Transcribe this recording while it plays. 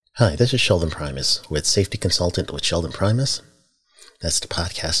Hi, this is Sheldon Primus with Safety Consultant with Sheldon Primus. That's the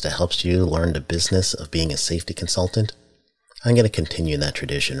podcast that helps you learn the business of being a safety consultant. I'm going to continue that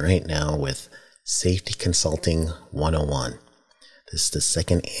tradition right now with Safety Consulting 101. This is the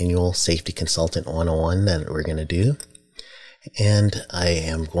second annual Safety Consultant 101 that we're going to do. And I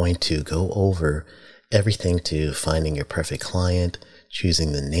am going to go over everything to finding your perfect client,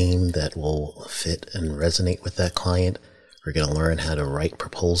 choosing the name that will fit and resonate with that client. We're going to learn how to write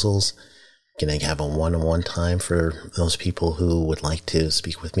proposals. Going to have a one-on-one time for those people who would like to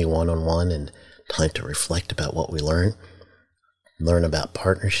speak with me one-on-one and time to reflect about what we learn. Learn about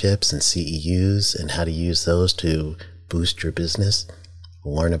partnerships and CEUs and how to use those to boost your business.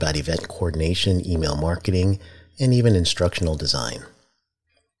 We'll learn about event coordination, email marketing, and even instructional design.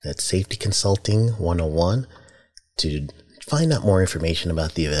 That's Safety Consulting 101. To find out more information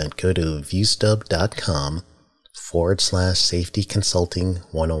about the event, go to viewstub.com/Safety Consulting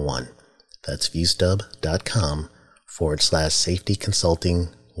 101. That's viewstub.com/Safety Consulting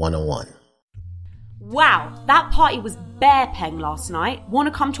 101. Wow, that party was bear peng last night. Want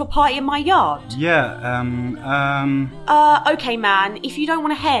to come to a party in my yard? Yeah, Okay, man. If you don't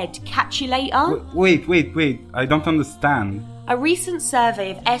want to head, catch you later. Wait. I don't understand. A recent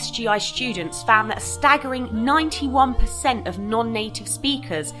survey of SGI students found that a staggering 91% of non-native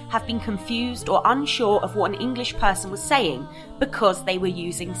speakers have been confused or unsure of what an English person was saying because they were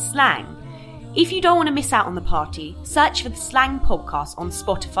using slang. If you don't want to miss out on the party, search for the Slang Podcast on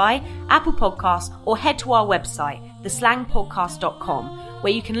Spotify, Apple Podcasts, or head to our website, theslangpodcast.com,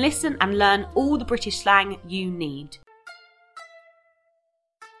 where you can listen and learn all the British slang you need.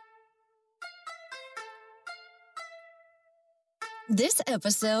 This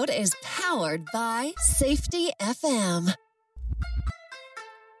episode is powered by Safety FM.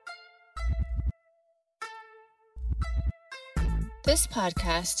 This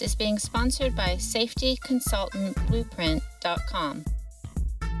podcast is being sponsored by safetyconsultantblueprint.com.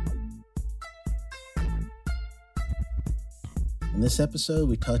 In this episode,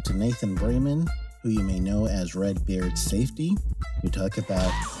 we talked to Nathan Brayman, who you may know as Redbeard Safety. We talk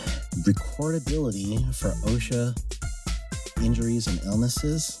about recordability for OSHA injuries and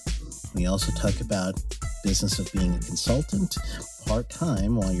illnesses. We also talk about business of being a consultant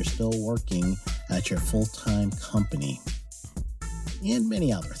part-time while you're still working at your full-time company, and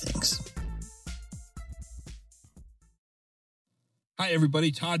many other things. Hi,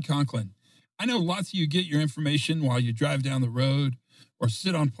 everybody. Todd Conklin. I know lots of you get your information while you drive down the road or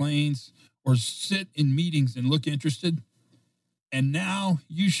sit on planes or sit in meetings and look interested. And now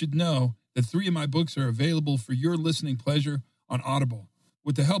you should know that 3 of my books are available for your listening pleasure on Audible.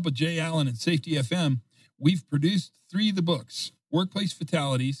 With the help of Jay Allen and Safety FM, we've produced 3 of the books: Workplace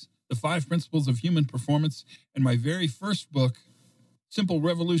Fatalities, The 5 Principles of Human Performance, and my very first book, Simple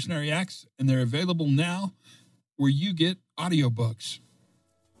Revolutionary Acts, and they're available now where you get audiobooks.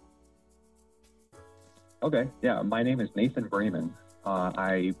 Okay, yeah, my name is Nathan Brayman.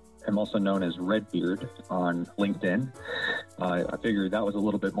 I am also known as Redbeard on LinkedIn. I figured that was a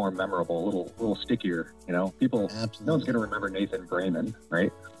little bit more memorable, a little stickier. You know, people. Absolutely. No one's going to remember Nathan Brayman,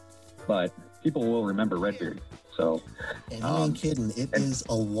 right? But people will remember Redbeard. So, and I ain't kidding. It is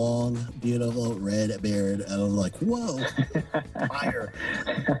a long, beautiful red beard, and I'm like, whoa, fire.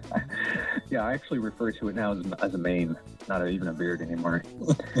 Yeah, I actually refer to it now as a mane, not even a beard anymore.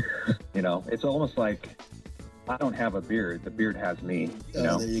 You know, it's almost like I don't have a beard. The beard has me. You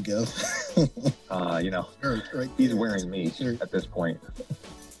know? There you go. You know, right he's wearing me at this point.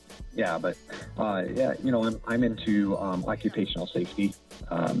 Yeah, but yeah, you know, I'm into occupational safety.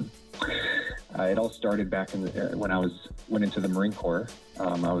 It all started back in when I went into the Marine Corps.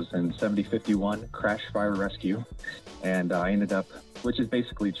 I was in 7051 Crash Fire Rescue, and I ended up, which is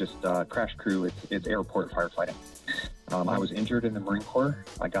basically just crash crew. It's airport firefighting. I was injured in the Marine Corps.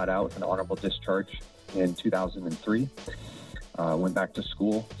 I got out with an honorable discharge in 2003. Went back to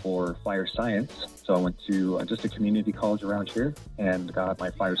school for fire science. So I went to just a community college around here and got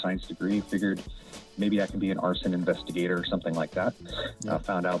my fire science degree. Figured maybe I can be an arson investigator or something like that.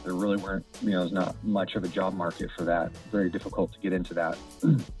 Found out there really weren't, there's not much of a job market for that. Very difficult to get into that.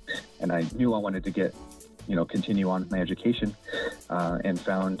 And I knew I wanted to continue on with my education, and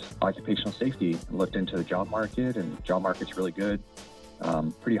found occupational safety. Looked into the job market, and the job market's really good.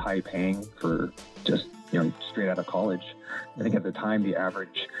 Pretty high paying for just, straight out of college. I think at the time, the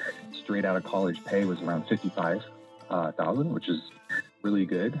average straight out of college pay was around $55,000, which is really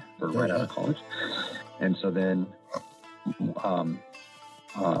good for right out of college. And so then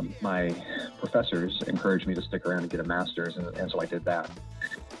my professors encouraged me to stick around and get a master's, and so I did that.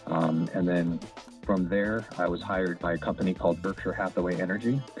 And then From there, I was hired by a company called Berkshire Hathaway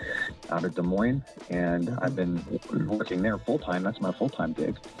Energy out of Des Moines, and I've been working there full-time. That's my full-time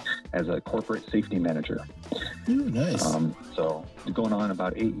gig as a corporate safety manager. Ooh, nice. So going on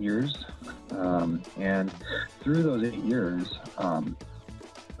about 8 years. And through those 8 years,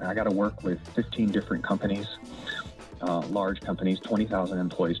 I got to work with 15 different companies, large companies, 20,000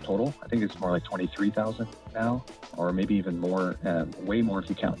 employees total. I think it's more like 23,000 now, or maybe even more, way more if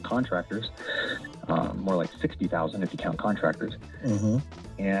you count contractors, more like 60,000 if you count contractors. Mm-hmm.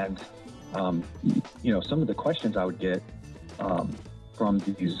 And, some of the questions I would get from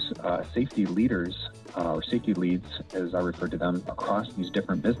these safety leaders or safety leads, as I refer to them, across these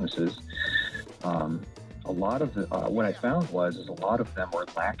different businesses, a lot of what I found is a lot of them were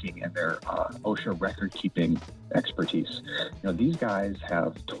lacking in their OSHA record-keeping expertise. These guys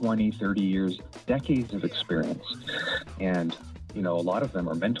have 20, 30 years, decades of experience. And, a lot of them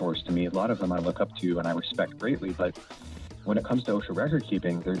are mentors to me. A lot of them I look up to and I respect greatly. But when it comes to OSHA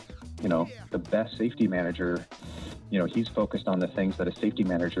record-keeping, they're, the best safety manager, he's focused on the things that a safety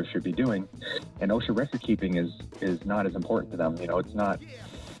manager should be doing. And OSHA record-keeping is not as important to them. It's not...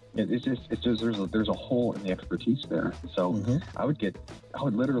 It's just there's a hole in the expertise there. So I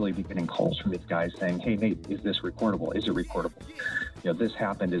would literally be getting calls from these guys saying, "Hey Nate, is this recordable? Is it recordable? This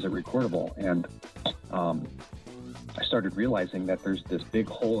happened. Is it recordable?" And I started realizing that there's this big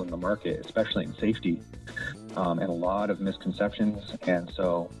hole in the market, especially in safety, and a lot of misconceptions. And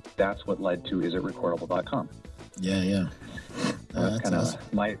so that's what led to isitrecordable.com. Yeah. That's kind of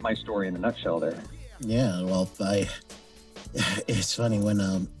awesome. my story in a nutshell there. Yeah, well, it's funny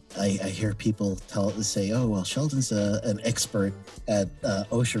when I hear people say, "Oh, well, Sheldon's an expert at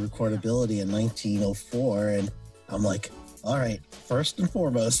OSHA recordability in 1904," and I'm like, "All right, first and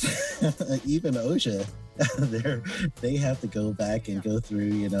foremost, even OSHA, they have to go back and go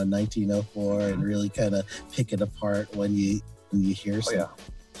through 1904 and really kind of pick it apart when you hear something."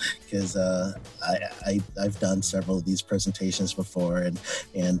 Because I've done several of these presentations before,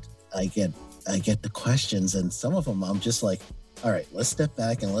 and I get the questions, and some of them I'm just like, all right, let's step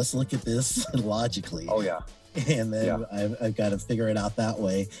back and let's look at this logically. Oh yeah. And then I've got to figure it out that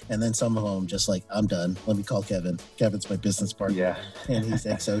way. And then some of them I'm just like, I'm done. Let me call Kevin. Kevin's my business partner. Yeah. And he's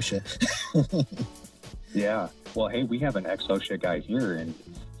ex-OSHA. Yeah. Well, hey, we have an ex-OSHA guy here, and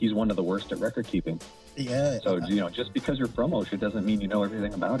he's one of the worst at record keeping. Yeah. So, just because you're from OSHA doesn't mean you know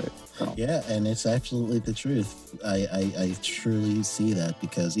everything about it. So. Yeah, and it's absolutely the truth. I truly see that,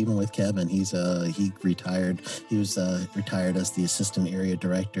 because even with Kevin, he retired. He was retired as the assistant area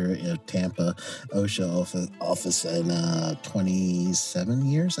director at Tampa OSHA office in 27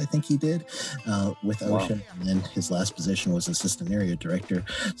 years, I think he did, with OSHA. Wow. And then his last position was assistant area director.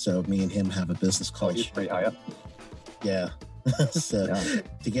 So me and him have a business called... he's pretty high up. Yeah. So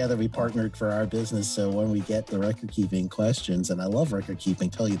together we partnered for our business. So when we get the record keeping questions, and I love record keeping,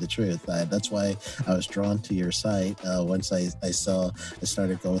 tell you the truth, that's why I was drawn to your site. Once I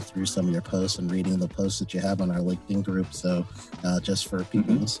started going through some of your posts and reading the posts that you have on our LinkedIn group. So just for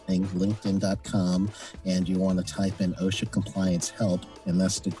people listening, linkedin.com, and you want to type in OSHA Compliance Help, and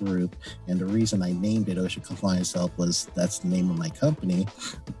that's the group. And the reason I named it OSHA Compliance Help was that's the name of my company,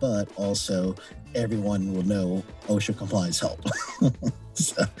 but also everyone will know OSHA Compliance Help.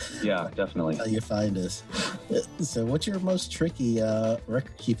 So, yeah, definitely. How you find us. So what's your most tricky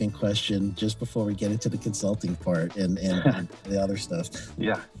record keeping question, just before we get into the consulting part and the other stuff?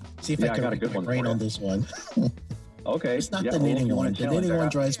 Yeah. See if I can get my brain on this one. Okay. It's not the knitting one. The knitting one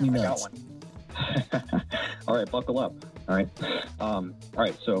drives me nuts. All right, buckle up. All right. All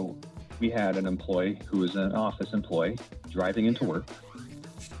right, so we had an employee who was an office employee driving into work,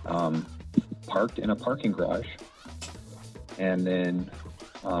 parked in a parking garage, and then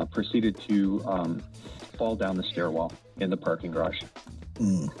proceeded to fall down the stairwell in the parking garage.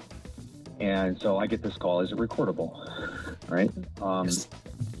 And so I get this call, is it recordable? Right? Yes.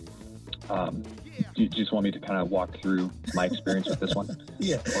 Do you just want me to kind of walk through my experience with this one?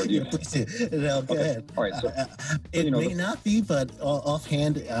 Yeah. Or do you... Please do. No, go ahead. All right. So, it may not be, but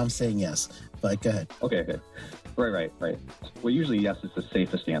offhand, I'm saying yes. But go ahead. Okay. Right. Well, usually yes is the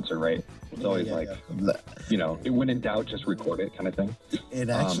safest answer, right? It's always when in doubt, just record it kind of thing. It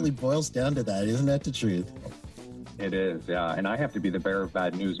actually boils down to that. Isn't that the truth? It is, yeah. And I have to be the bearer of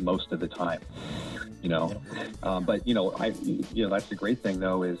bad news most of the time, But, that's the great thing,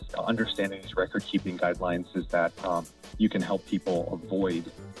 though, is understanding these record-keeping guidelines is that you can help people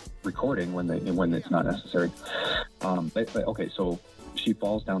avoid recording when it's not necessary. But okay, so she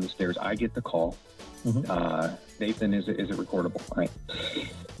falls down the stairs. I get the call. Nathan, is it recordable? Right.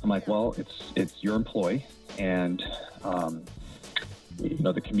 I'm like, well, it's your employee, and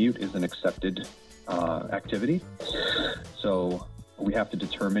the commute is an accepted activity. So we have to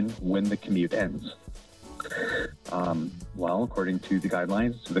determine when the commute ends. Well, according to the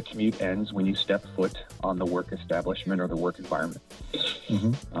guidelines, the commute ends when you step foot on the work establishment or the work environment.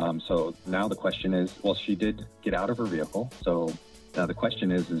 So now the question is, well, she did get out of her vehicle. So now the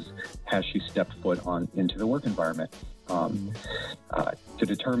question is has she stepped foot into the work environment? To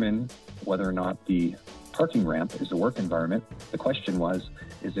determine whether or not the parking ramp is a work environment, the question was,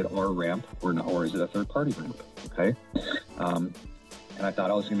 is it our ramp or is it a third-party ramp? Okay. And I thought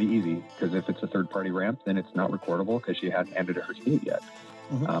it was going to be easy, because if it's a third-party ramp, then it's not recordable because she hadn't ended her commute yet.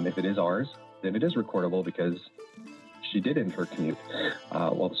 If it is ours, then it is recordable because she did end her commute.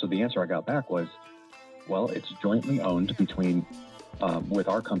 So the answer I got back was, well, it's jointly owned between with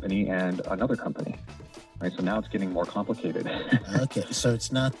our company and another company. Right, so now it's getting more complicated. Okay, so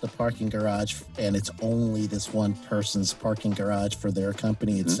it's not the parking garage, and it's only this one person's parking garage for their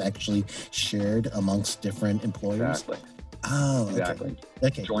company. It's actually shared amongst different employers. Exactly. Oh, okay. Exactly.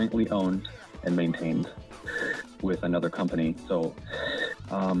 Okay. Jointly owned and maintained with another company. So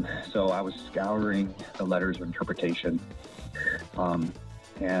I was scouring the letters of interpretation,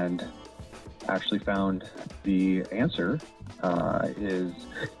 and actually found the answer is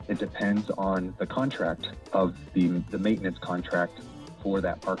it depends on the contract of the maintenance contract for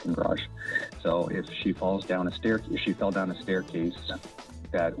that parking garage. So if she fell down a staircase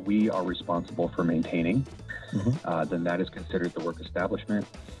that we are responsible for maintaining, then that is considered the work establishment,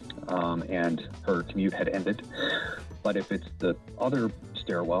 and her commute had ended. But if it's the other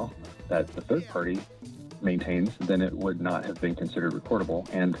stairwell that the third party maintains, then it would not have been considered recordable.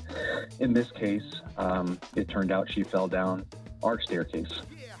 And in this case, it turned out she fell down our staircase,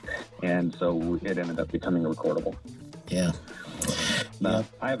 and so it ended up becoming recordable. Yeah. Now,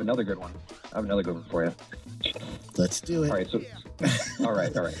 I have another good one. For you. Let's do it. All right. So, all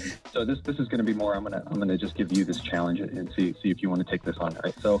right. So this is going to be more. I'm gonna just give you this challenge and see if you want to take this on. All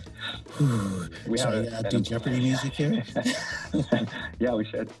right. So we have do Jeopardy music here. Yeah, we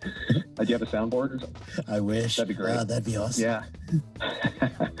should. Do you have a soundboard or something? I wish. That'd be great. That'd be awesome. Yeah.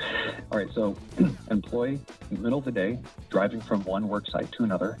 All right. So employee in the middle of the day, driving from one work site to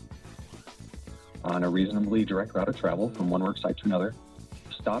another on a reasonably direct route of travel from one work site to another,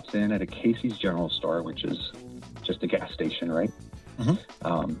 stops in at a Casey's General Store, which is just a gas station, right?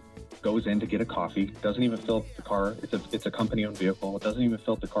 Goes in to get a coffee, doesn't even fill up the car. It's a company-owned vehicle. It doesn't even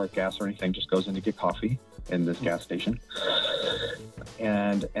fill up the car with gas or anything, just goes in to get coffee in this gas station.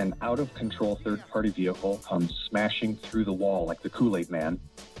 And an out-of-control third-party vehicle comes smashing through the wall like the Kool-Aid Man.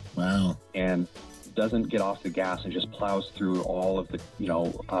 Wow. And doesn't get off the gas and just plows through all of the,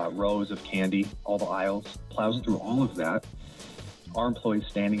 rows of candy, all the aisles, plows through all of that. Our employee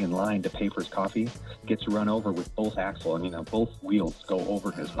standing in line to pay for his coffee gets run over with both both wheels go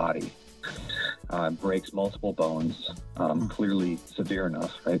over his body. Breaks multiple bones, clearly severe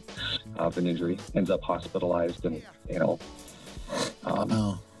enough, right, of an injury. Ends up hospitalized and,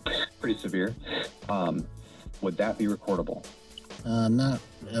 pretty severe. Would that be recordable? Not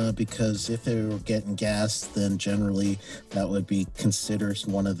because if they were getting gas, then generally that would be considered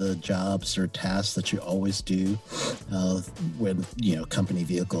one of the jobs or tasks that you always do when, company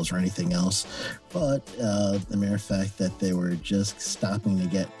vehicles or anything else. But the mere fact that they were just stopping to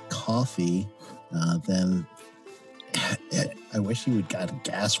get coffee, then I wish he would got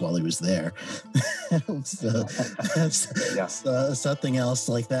gas while he was there. Something else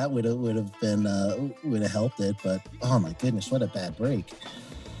like that would have helped it. But oh my goodness, what a bad break!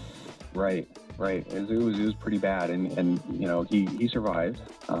 Right. It was pretty bad, and he survived.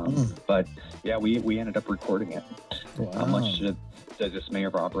 But yeah, we ended up recording it. Wow. Much to the dismay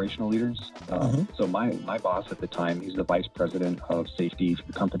of our operational leaders. So my boss at the time, he's the vice president of safety for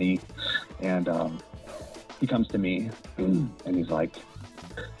the company, and he comes to me and he's like,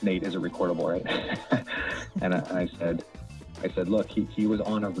 "Nate, is it recordable, right?" and I said, "Look, he was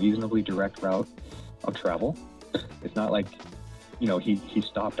on a reasonably direct route of travel. It's not like, he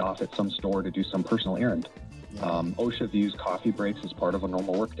stopped off at some store to do some personal errand. OSHA views coffee breaks as part of a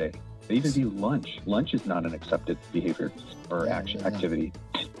normal workday. They even view lunch. Lunch is not an accepted behavior or activity.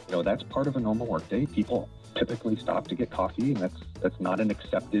 That's part of a normal workday. People typically stop to get coffee, and that's not an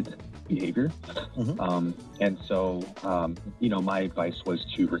accepted behavior. And so, my advice was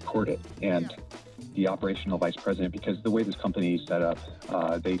to record it. And the operational vice president, because the way this company is set up,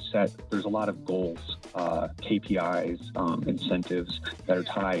 there's a lot of goals, KPIs, incentives that are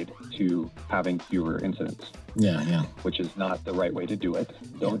tied to having fewer incidents. Yeah. Which is not the right way to do it.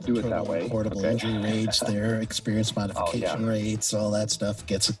 Don't do it that way. Reportable injury rates, their experience modification rates, all that stuff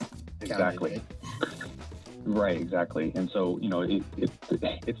gets exactly. Right, exactly. And so,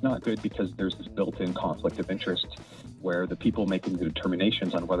 it's not good because there's this built-in conflict of interest where the people making the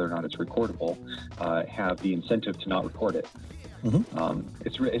determinations on whether or not it's recordable have the incentive to not record it.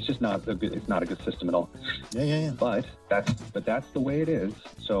 It's just not a good. It's not a good system at all. Yeah. But that's the way it is.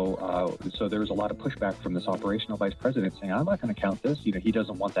 So there was a lot of pushback from this operational vice president saying, "I'm not going to count this." He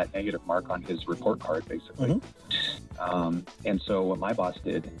doesn't want that negative mark on his report card, basically. And so what my boss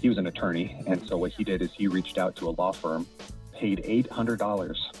did, he was an attorney, and so what he did is he reached out to a law firm, paid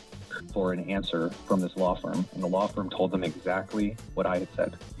 $800 for an answer from this law firm, and the law firm told them exactly what I had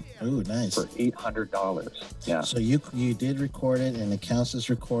said. Oh, nice. For $800. Yeah. So you did record it, and it counts as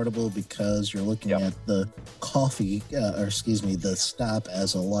recordable because you're looking at the the stop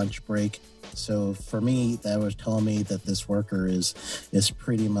as a lunch break. So for me, that was telling me that this worker is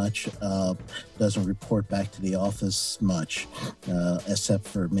pretty much doesn't report back to the office much, except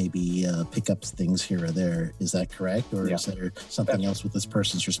for maybe pick up things here or there. Is that correct, or is there something else with this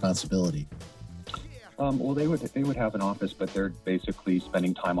person's responsibility? Well, they would have an office, but they're basically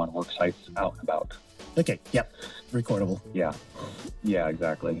spending time on work sites out and about. Okay. Yep. Recordable. Yeah.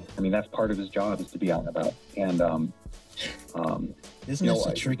 Exactly. I mean, that's part of his job is to be out and about. And isn't it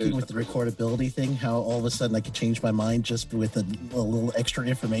so tricky with the recordability thing? How all of a sudden I could change my mind just with a little extra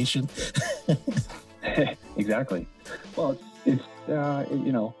information? Exactly. Well, it's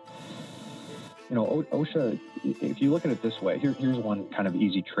OSHA. If you look at it this way, here's one kind of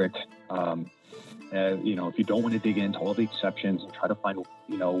easy trick. If you don't want to dig into all the exceptions and try to find,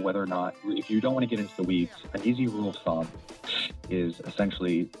 whether or not, if you don't want to get into the weeds, an easy rule of thumb is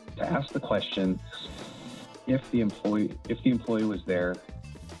essentially to ask the question, if the employee was there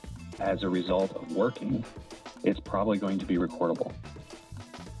as a result of working, it's probably going to be recordable.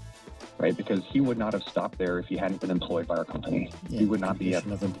 Right? Because he would not have stopped there if he hadn't been employed by our company. He would not be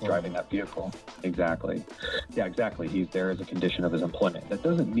driving that vehicle. Exactly. Yeah, exactly. He's there as a condition of his employment. That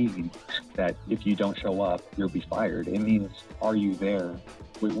doesn't mean that if you don't show up, you'll be fired. It means, are you there?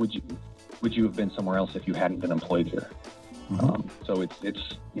 Would you have been somewhere else if you hadn't been employed here? So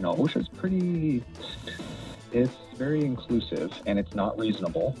it's OSHA's pretty. It's very inclusive, and it's not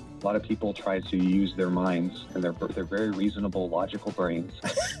reasonable. A lot of people try to use their minds and their very reasonable, logical brains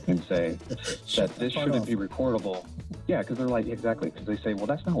and say that this shouldn't be recordable. Yeah, because they're like, exactly, because they say, well,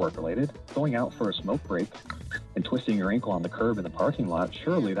 that's not work-related. Going out for a smoke break and twisting your ankle on the curb in the parking lot,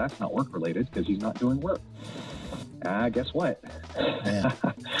 surely that's not work-related because he's not doing work. Guess what? Yeah.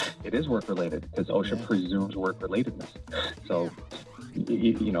 It is work-related because OSHA presumes work-relatedness. So,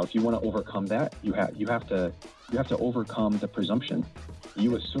 if you want to overcome that, you have to overcome the presumption.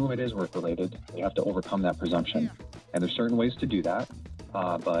 You assume it is work-related. You have to overcome that presumption, and there's certain ways to do that.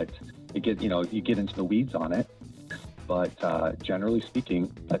 But you get into the weeds on it. But generally speaking,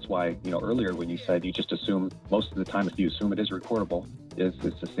 that's why earlier when you said you just assume, most of the time if you assume it is recordable,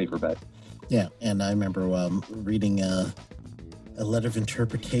 it's a safer bet. Yeah, and I remember reading a letter of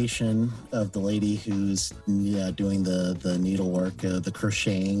interpretation of the lady who's doing the needlework, the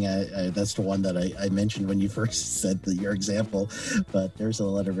crocheting. That's the one that I mentioned when you first said your example. But there's a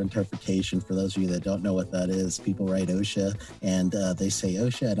letter of interpretation for those of you that don't know what that is. People write OSHA and they say,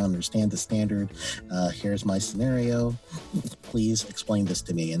 OSHA, I don't understand the standard. Here's my scenario. Please explain this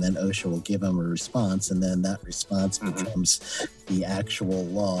to me. And then OSHA will give them a response, and then that response becomes the actual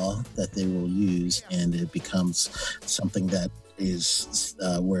law that they will use, and it becomes something that is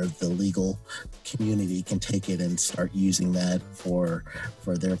where the legal community can take it and start using that for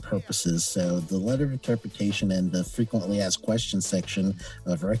their purposes. So the letter of interpretation and the frequently asked questions section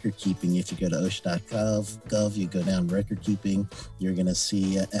of record keeping, if you go to OSHA.gov, you go down record keeping, you're going to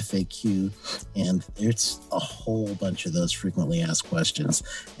see FAQ, and it's a whole bunch of those frequently asked questions.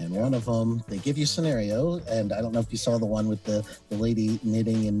 And one of them, they give you a scenario, and I don't know if you saw the one with the lady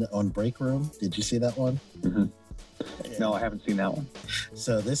knitting on break room. Did you see that one? No, I haven't seen that one.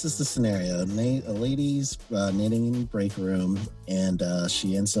 So this is the scenario. A lady's knitting in the break room, and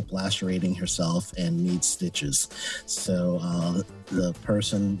she ends up lacerating herself and needs stitches. So the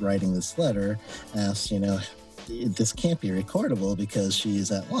person writing this letter asks, this can't be recordable because she is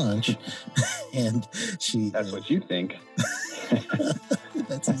at lunch, and she... That's what you think.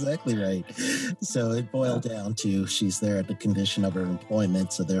 That's exactly right. So it boiled down to she's there at the condition of her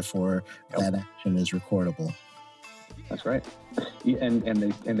employment, so therefore that action is recordable. That's right.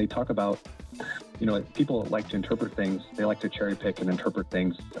 And they talk about, people like to interpret things. They like to cherry pick and interpret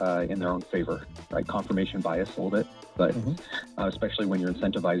things in their own favor, right? Confirmation bias a little bit, but especially when you're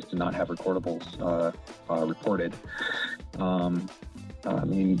incentivized to not have recordables reported.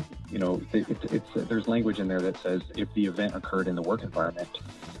 There's language in there that says if the event occurred in the work environment,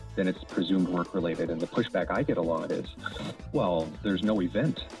 then it's presumed work-related. And the pushback I get a lot is, well, there's no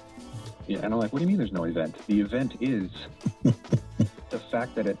event. Yeah, and I'm like, what do you mean there's no event? The event is the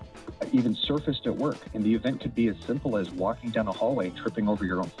fact that it even surfaced at work. And the event could be as simple as walking down a hallway, tripping over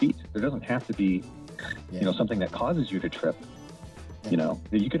your own feet. There doesn't have to be, something that causes you to trip.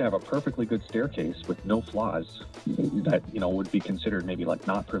 You could have a perfectly good staircase with no flaws that, would be considered maybe like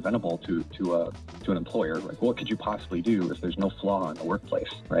not preventable to an employer. Like, what could you possibly do if there's no flaw in the workplace,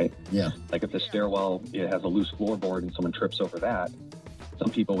 right? Yeah. Like if the stairwell, it has a loose floorboard and someone trips over that, some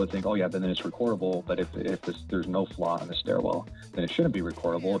people would think, oh yeah, then it's recordable. But if there's no flaw in the stairwell, then it shouldn't be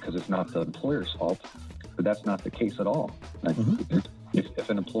recordable because it's not the employer's fault. But that's not the case at all. Like, if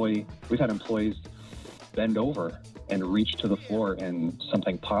an employee, we've had employees bend over and reach to the floor and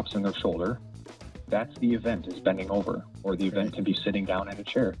something pops in their shoulder, that's the event, is bending over. Or the event can be sitting down in a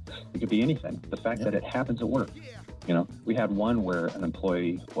chair. It could be anything. The fact that it happens at work. We had one where an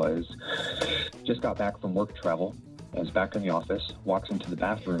employee just got back from work travel, and is back in the office, walks into the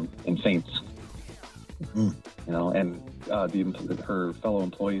bathroom and faints. And her fellow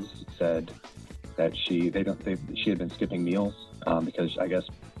employees said that she had been skipping meals because I guess,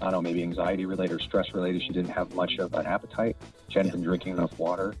 I don't know, maybe anxiety related or stress related. She didn't have much of an appetite. She hadn't been drinking enough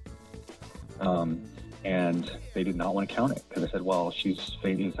water. And they did not want to count it because they said, well, she's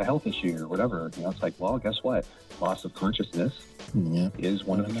fainting, it's a health issue or whatever. It's like, well, guess what? Loss of consciousness is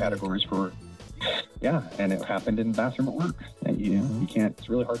one of the categories for, and it happened in the bathroom at work. And you can't, it's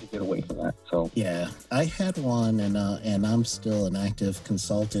really hard to get away from that. So, yeah, I had one and I'm still an active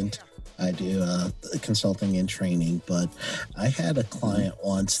consultant. I do consulting and training, but I had a client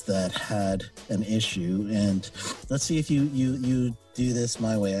once that had an issue, and let's see if you do this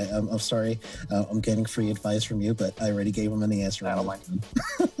my way. I'm sorry, I'm getting free advice from you, but I already gave him an answer. I don't mind.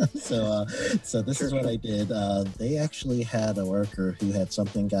 So this is what I did. They actually had a worker who had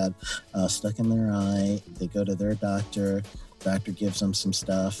something got stuck in their eye. They go to their doctor. Doctor gives them some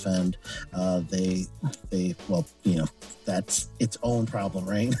stuff, and that's its own problem,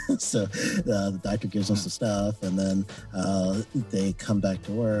 right? So the doctor gives them some stuff, and then they come back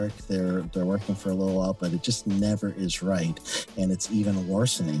to work. They're working for a little while, but it just never is right, and it's even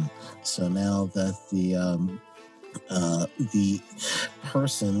worsening. So now that the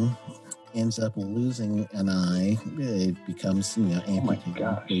person ends up losing an eye, it becomes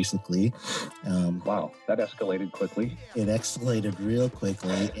amputated, basically. Wow, that escalated quickly. It escalated real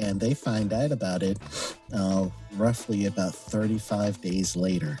quickly, and they find out about it roughly about 35 days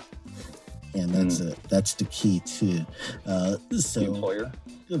later. And that's the key too.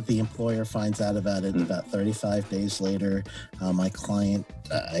 The employer finds out about it about 35 days later. My client,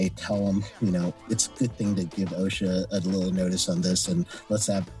 I tell him, it's a good thing to give OSHA a little notice on this, and let's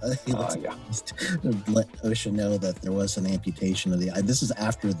let OSHA know that there was an amputation of the eye. This is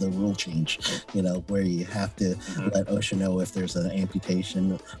after the rule change, where you have to let OSHA know if there's an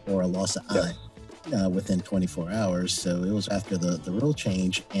amputation or a loss of eye. Within 24 hours. So it was after the rule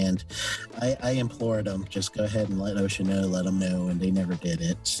change, and I implored them, just go ahead and let OSHA know, let them know, and they never did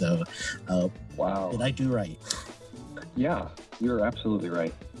it. So wow, did I do right? Yeah, you're absolutely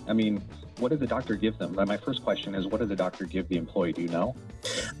right. I mean, what did the doctor give them? My first question is, what did the doctor give the employee? Do you know?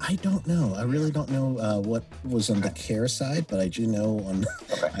 I don't know. I really don't know what was on the care side, but I do know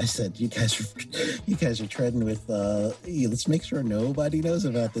I said, you guys are treading with, let's make sure nobody knows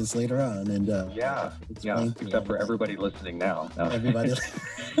about this later on. And except for everybody listening now. Everybody.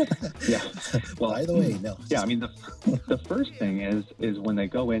 Yeah. Well, by the way, no. Yeah, I mean, the first thing is when they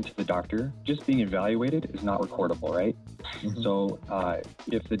go into the doctor, just being evaluated is not recordable, right? So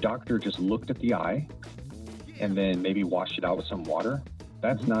if the doctor just looked at the eye and then maybe washed it out with some water,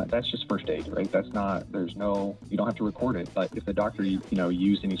 that's just first aid, right? You don't have to record it. But if the doctor,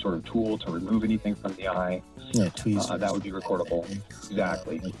 used any sort of tool to remove anything from the eye, tweezers, that would be recordable.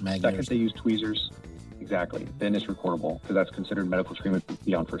 Exactly. Second, they use tweezers. Exactly. Then it's recordable because that's considered medical treatment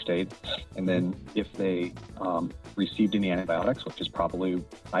beyond first aid. And then if they received any antibiotics, which is probably,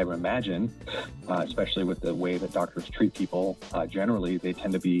 I would imagine, especially with the way that doctors treat people, generally they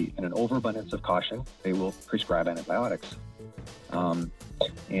tend to be in an overabundance of caution. They will prescribe antibiotics.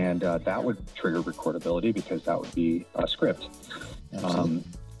 And that would trigger recordability because that would be a script. And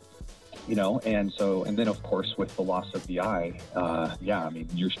then of course with the loss of the eye, I mean,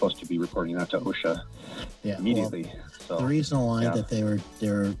 you're supposed to be reporting that to OSHA immediately. Well, so the reason why that they're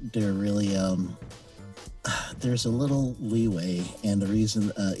really there's a little leeway, and the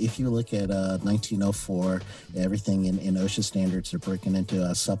reason if you look at 1904, everything in OSHA standards are broken into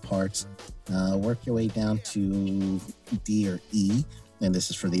subparts. Work your way down to D or E. and this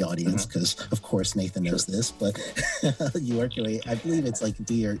is for the audience because, of course, Nathan knows this, but you work your way, I believe it's like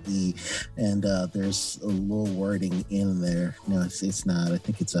D or E, and there's a little wording in there. No, it's not. I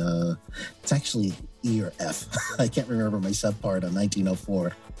think it's actually E or F. I can't remember my subpart on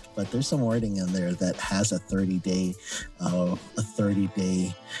 1904. But there's some wording in there that has a 30-day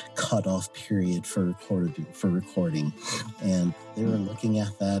cutoff period for recording, and they were looking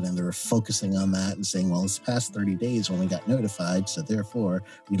at that and they were focusing on that and saying, well, it's past 30 days when we got notified, so therefore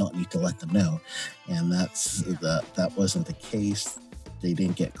we don't need to let them know. And that wasn't the case. They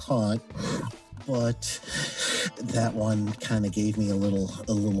didn't get caught. But that one kind of gave me a little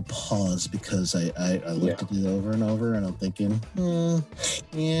pause because I looked at it over and over and I'm thinking,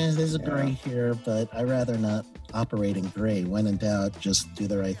 there's a gray here, but I'd rather not operate in gray. When in doubt, just do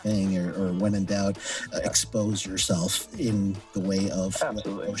the right thing, or when in doubt, expose yourself in the way of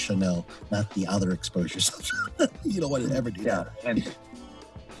OSHA know, not the other expose yourself. You don't want to ever do that. And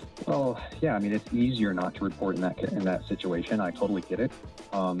well, yeah, I mean, it's easier not to report in that situation. I totally get it.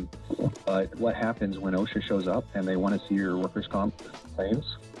 But what happens when OSHA shows up and they want to see your workers' comp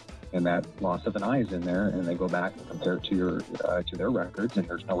claims, and that loss of an eye is in there, and they go back and compare it to their records, and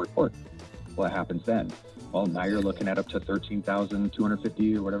there's no report? What happens then? Well, now you're looking at up to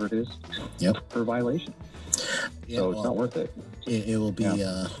 $13,250 or whatever it is per violation. Yeah, so it's not worth it. It will be.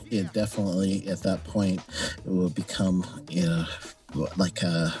 It definitely at that point it will become.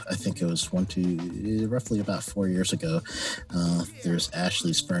 I think it was roughly about 4 years ago, there's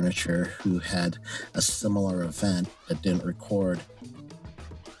Ashley's Furniture who had a similar event that didn't record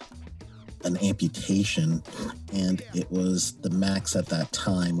an amputation, and it was the max at that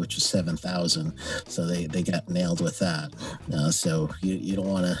time, which was 7,000. So they got nailed with that. So you don't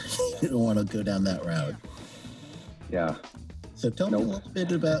want to go down that route. Yeah. So tell me a little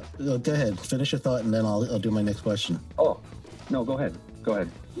bit about. Go ahead, finish your thought, and then I'll do my next question. Oh. No, go ahead.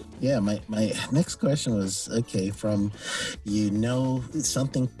 Yeah, my next question was, okay, from,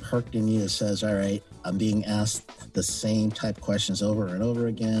 something perked in you that says, all right, I'm being asked the same type questions over and over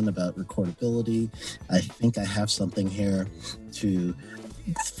again about recordability. I think I have something here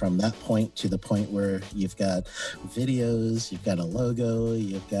from that point to the point where you've got videos, you've got a logo,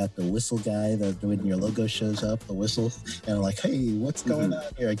 you've got the whistle guy that when your logo shows up, the whistle, and I'm like, hey, what's going on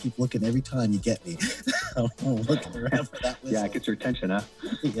here? I keep looking every time you get me. I'm looking around for that whistle. Yeah, it gets your attention, huh?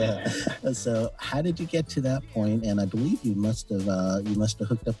 Yeah. So how did you get to that point? And I believe you must have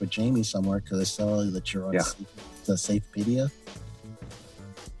hooked up with Jamie somewhere, because I saw that you're on the Safepedia.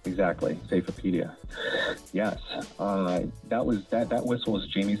 Exactly, Safepedia. Yes, that whistle was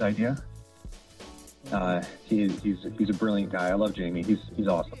Jamie's idea. He's a brilliant guy. I love Jamie. He's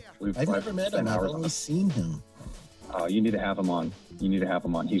awesome. I've never met him. I've only seen him. You need to have him on.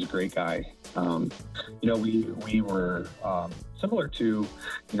 He's a great guy. We were similar to,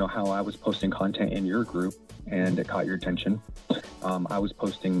 how I was posting content in your group and it caught your attention. I was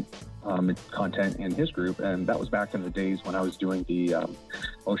posting content in his group, and that was back in the days when I was doing the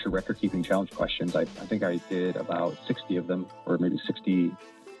OSHA record keeping challenge questions. I think I did about 60 of them, or maybe 60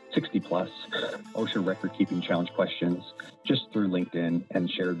 plus OSHA record keeping challenge questions just through LinkedIn, and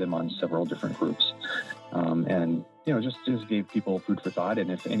shared them on several different groups. And just gave people food for thought. And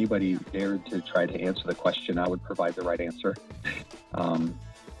if anybody dared to try to answer the question, I would provide the right answer.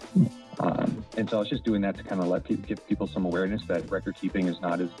 And so I was just doing that to kind of give people some awareness that record keeping is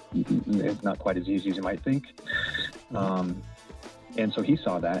not quite as easy as you might think. And so he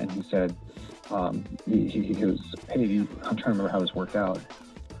saw that, and he said, he was, hey, I'm trying to remember how this worked out.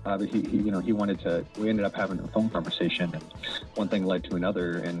 But he wanted to. We ended up having a phone conversation, and one thing led to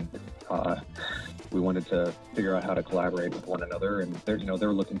another, and we wanted to figure out how to collaborate with one another. And they're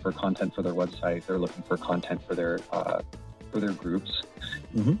looking for content for their website. They're looking for content for their groups.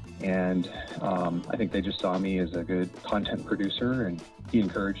 Mm-hmm. And I think they just saw me as a good content producer, and he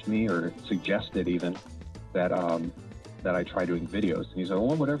encouraged me, or suggested even, that I try doing videos. And he said,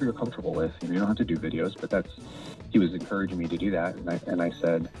 well, whatever you're comfortable with. You don't have to do videos, but he was encouraging me to do that. And I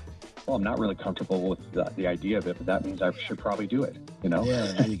said, well, I'm not really comfortable with the idea of it, but that means I should probably do it. Yeah,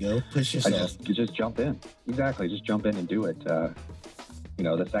 there you go. Push yourself. Just jump in. Exactly. Just jump in and do it.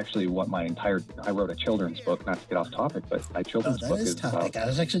 That's actually what I wrote a children's book, not to get off topic, but my children's book is topic. I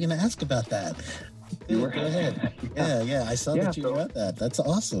was actually going to ask about that. Go ahead. Yeah. I saw that you wrote that. That's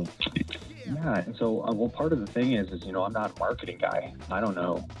awesome. Yeah. And so, part of the thing is, I'm not a marketing guy. I don't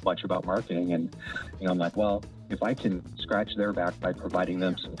know much about marketing. And, I'm like, well, if I can scratch their back by providing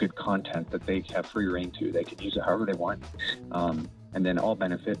them some good content that they have free reign to, they can use it however they want. And then I'll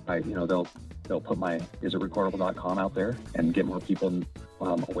benefit by, they'll put my isitrecordable.com out there and get more people,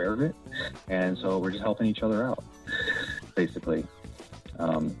 aware of it. And so we're just helping each other out, basically.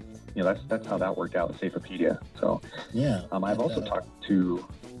 That's how that worked out with Safepedia. So Yeah. I've also talked to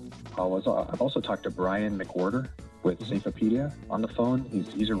Brian McWhorter with Safepedia on the phone.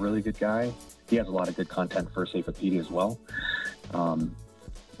 He's a really good guy. He has a lot of good content for Safepedia as well.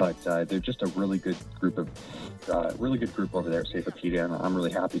 But they're just a really good group over there at Safepedia, and I'm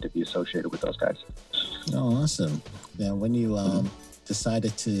really happy to be associated with those guys. Oh, awesome. Now, when you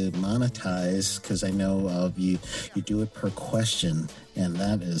decided to monetize, because I know you do it per question, and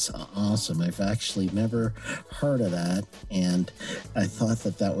that is awesome. I've actually never heard of that, and I thought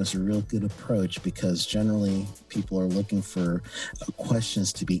that was a real good approach, because generally people are looking for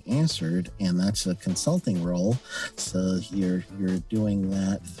questions to be answered, and that's a consulting role. So you're doing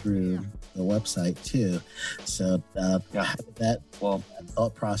that through the website too. So how did that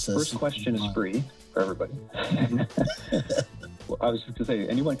thought process? First question is free for everybody. Well, I was just going to say,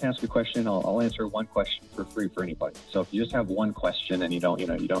 anyone can ask a question. I'll answer one question for free for anybody. So if you just have one question and you don't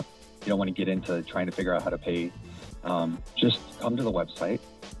want to get into trying to figure out how to pay, just come to the website.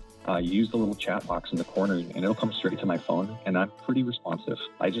 Use the little chat box in the corner, and it'll come straight to my phone. And I'm pretty responsive.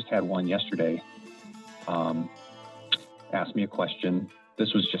 I just had one yesterday. Ask me a question.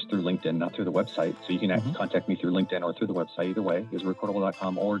 This was just through LinkedIn, not through the website. So you can contact me through LinkedIn or through the website. Either way,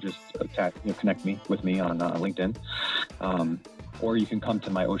 isrecordable.com, or just connect with me on LinkedIn. Or you can come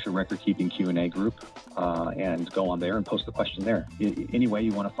to my OSHA record keeping Q&A group and go on there and post the question there. Any way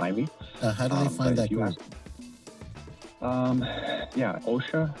you want to find me. How do they find that group?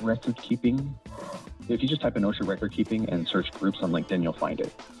 OSHA record keeping. If you just type in OSHA record keeping and search groups on LinkedIn, you'll find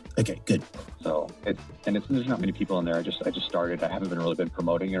it. Okay, good. So there's not many people in there. I just started. I haven't really been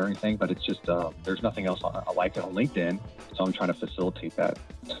promoting it or anything, but it's just there's nothing else like it on LinkedIn. So I'm trying to facilitate that.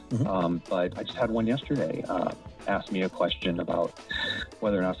 But I just had one yesterday. Asked me a question about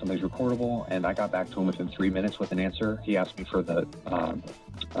whether or not something's recordable, and I got back to him within 3 minutes with an answer. He asked me for the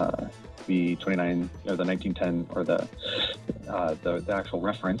 29 or the 1910 or the actual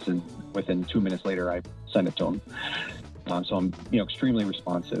reference, and within 2 minutes later, I sent it to him. So I'm extremely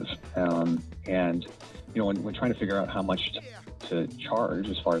responsive, and when trying to figure out how much to charge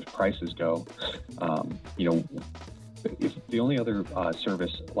as far as prices go, if the only other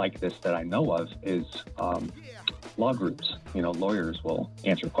service like this that I know of is law groups. Lawyers will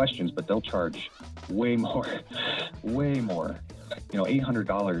answer questions, but they'll charge way more.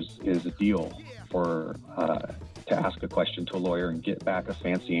 $800 is a deal for to ask a question to a lawyer and get back a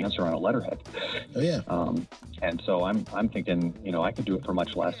fancy answer on a letterhead. Oh yeah. And so I'm thinking, I could do it for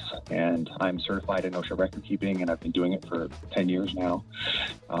much less. And I'm certified in OSHA record keeping, and I've been doing it for 10 years now.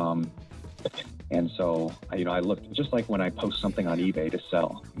 And so, I looked, just like when I post something on eBay to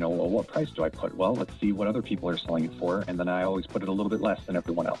sell, what price do I put? Well, let's see what other people are selling it for. And then I always put it a little bit less than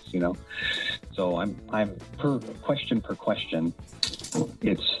everyone else, So I'm per question,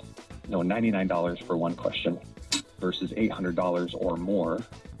 it's, $99 for one question versus $800 or more.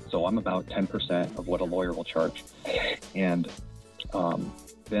 So I'm about 10% of what a lawyer will charge. And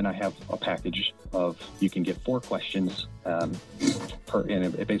then I have a package of, you can get 4 questions and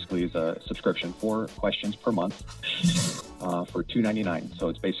it basically is a subscription, 4 questions per month for $2.99. So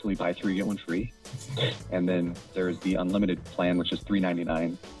it's basically buy 3, get 1 free. And then there's the unlimited plan, which is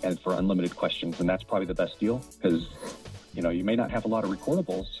 $3.99, and for unlimited questions. And that's probably the best deal, because you may not have a lot of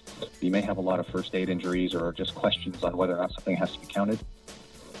recordables. You may have a lot of first aid injuries or just questions on whether or not something has to be counted.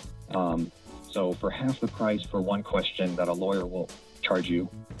 So for half the price for one question that a lawyer will charge you,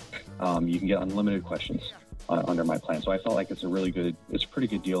 you can get unlimited questions under my plan. So I felt like it's a pretty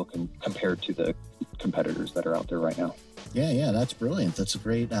good deal compared to the competitors that are out there right now. Yeah, that's brilliant. That's a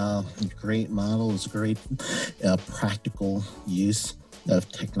great model. It's a great practical use of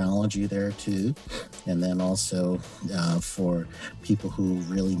technology there too. And then also for people who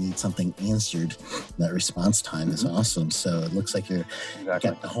really need something answered, that response time is awesome. So it looks like you're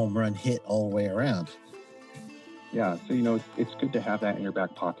got the home run hit all the way around. Yeah, so it's good to have that in your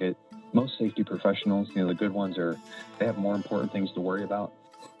back pocket. Most safety professionals, the good ones they have more important things to worry about.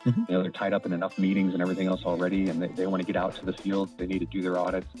 They're tied up in enough meetings and everything else already, and they want to get out to the field. They need to do their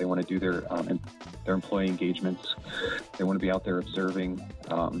audits. They want to do their employee engagements. They want to be out there observing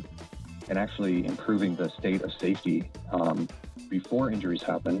and actually improving the state of safety before injuries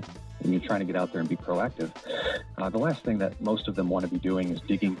happen. And you're trying to get out there and be proactive. The last thing that most of them want to be doing is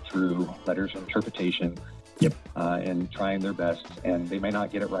digging through letters of interpretation. Yep. And trying their best, and they may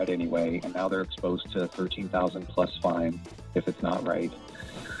not get it right anyway, and now they're exposed to $13,000 plus fine if it's not right.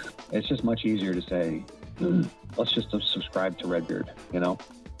 It's just much easier to say, let's just subscribe to Redbeard,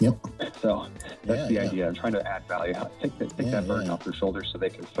 Yep. So that's the Yeah. idea. I'm trying to add value, take that burden off their shoulders so they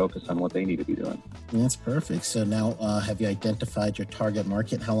can focus on what they need to be doing. That's perfect. So now, have you identified your target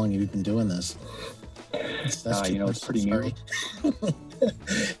market? How long have you been doing this? That's It's pretty new.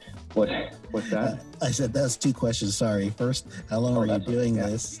 What's that? I said that's two questions. Sorry. First, how long are you doing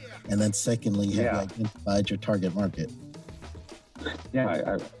this? And then secondly, have you identified your target market?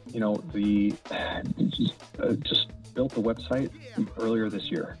 Yeah, just built the website earlier this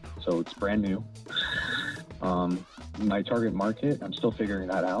year, so it's brand new. My target market, I'm still figuring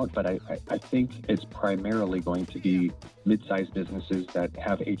that out, but I think it's primarily going to be mid-sized businesses that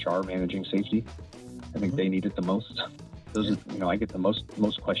have HR managing safety. I think they need it the most. Those are, I get the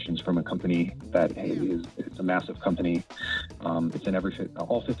most questions from a company that it's a massive company. It's in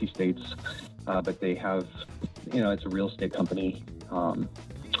all 50 states, but they have, it's a real estate company,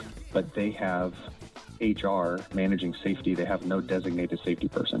 but they have HR managing safety. They have no designated safety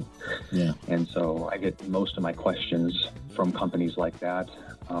person. Yeah. And so I get most of my questions from companies like that.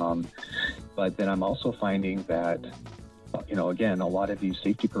 But then I'm also finding that, again, a lot of these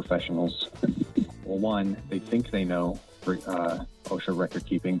safety professionals, well, one, they think they know OSHA record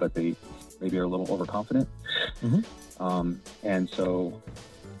keeping, but they maybe are a little overconfident. And so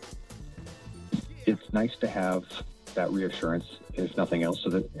it's nice to have that reassurance, if nothing else.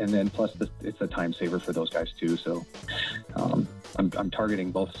 And then plus it's a time saver for those guys too. So I'm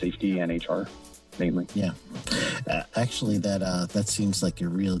targeting both safety and HR mainly. Yeah. Actually, that seems like a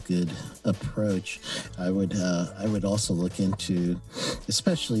real good approach. I would also look into,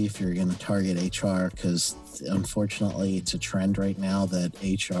 especially if you're going to target HR, because unfortunately it's a trend right now that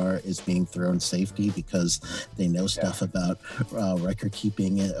HR is being thrown safety because they know stuff about record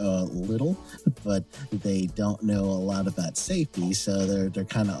keeping a little, but they don't know a lot about safety. So they're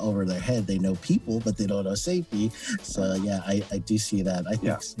kind of over their head. They know people, but they don't know safety. So yeah, I do see that. I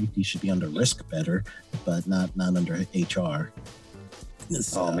think safety should be under risk better, but not under HR.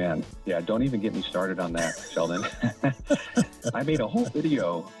 Oh man, yeah! Don't even get me started on that, Sheldon. I made a whole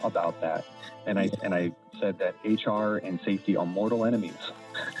video about that, and I said that HR and safety are mortal enemies.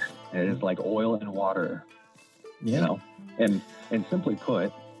 It is like oil and water, And simply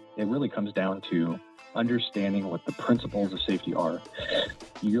put, it really comes down to understanding what the principles of safety are.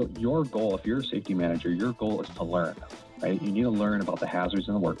 Your goal, if you're a safety manager, your goal is to learn. Right? You need to learn about the hazards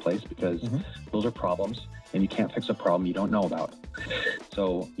in the workplace because those are problems, and you can't fix a problem you don't know about.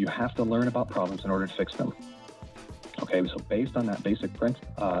 So you have to learn about problems in order to fix them. Okay, so based on that basic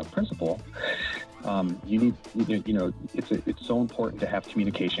principle, you need, it's so important to have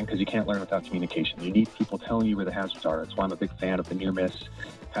communication because you can't learn without communication. You need people telling you where the hazards are. That's why I'm a big fan of the near miss,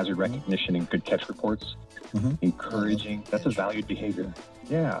 hazard recognition, and good catch reports. Encouraging, that's a valued behavior.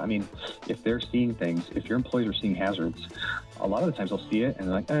 Yeah, I mean, if they're seeing things, if your employees are seeing hazards, a lot of the times they'll see it and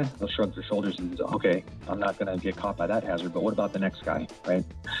they're like, they'll shrug their shoulders and say, okay, I'm not going to get caught by that hazard, but what about the next guy, right?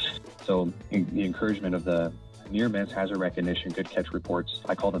 So the encouragement of the near miss, hazard recognition, good catch reports,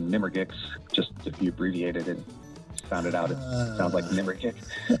 I call them NIMRGICs, just if you abbreviated it, found it out, it sounds like NIMRGIC.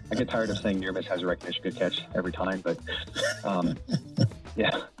 I get tired of saying near miss, hazard recognition, good catch every time, but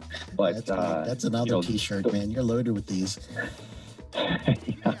yeah. But that's another T-shirt, man. You're loaded with these.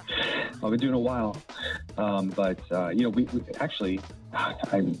 Yeah, I've been doing a while, but we actually,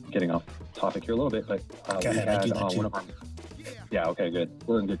 I'm getting off topic here a little bit, but we had one of our. Yeah, okay, good.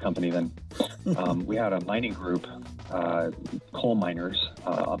 We're in good company then. We had a mining group, coal miners,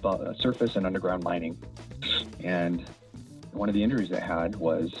 about surface and underground mining, and one of the injuries they had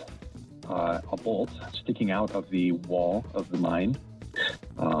was a bolt sticking out of the wall of the mine.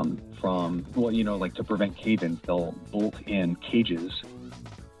 To prevent cave-ins, they'll bolt in cages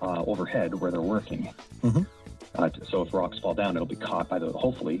overhead where they're working. So if rocks fall down, it'll be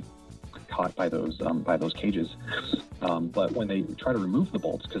hopefully caught by those cages. But when they try to remove the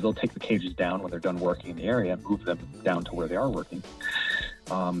bolts, because they'll take the cages down when they're done working in the area and move them down to where they are working.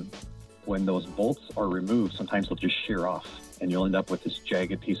 When those bolts are removed, sometimes they'll just shear off, and you'll end up with this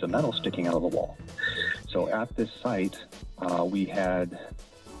jagged piece of metal sticking out of the wall. So at this site, we had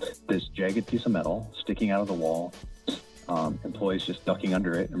this jagged piece of metal sticking out of the wall, employees just ducking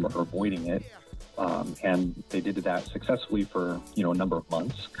under it or avoiding it. And they did that successfully for, a number of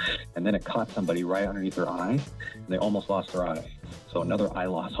months. And then it caught somebody right underneath their eye, and they almost lost their eye. So another eye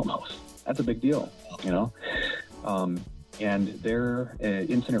loss almost. That's a big deal, and their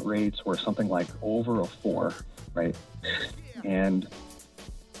incident rates were something like over a 4, right? And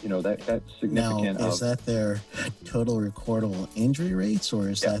that's significant. Now, is that their total recordable injury rates, or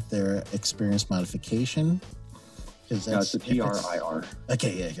is that their experience modification? Because No, that's it's a TRIR.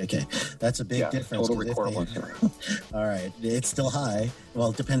 Okay, yeah, okay. That's a big difference. Total 'cause if recordable they- incident. All right, it's still high. Well,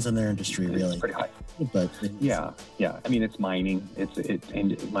 it depends on their industry, really. It's pretty high. But Yeah. I mean, it's mining.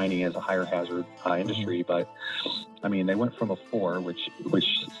 And mining is a higher hazard industry, but I mean, they went from a 4, which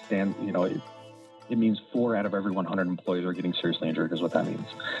stands, it means 4 out of every 100 employees are getting seriously injured, is what that means.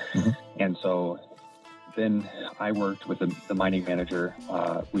 And so then I worked with the mining manager.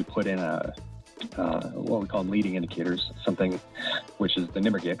 We put in what we call leading indicators, something which is the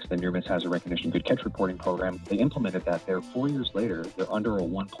NMRGICS, the Near Miss Hazard Recognition Good Catch Reporting Program. They implemented that there 4 years later. They're under a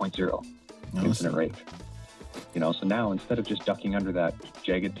 1.0 incident rate. So now instead of just ducking under that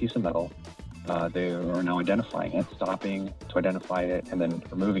jagged piece of metal, they are now identifying it, stopping to identify it, and then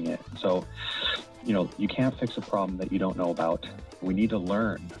removing it. So, you can't fix a problem that you don't know about. We need to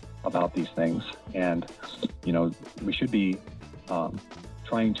learn about these things, and we should be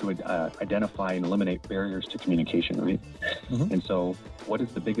trying to identify and eliminate barriers to communication, right? And so what is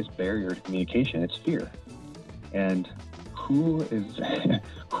the biggest barrier to communication? It's fear. And who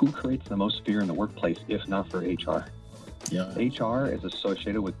creates the most fear in the workplace if not for HR? Yeah. HR is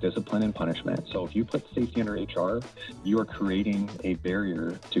associated with discipline and punishment. So if you put safety under HR, you are creating a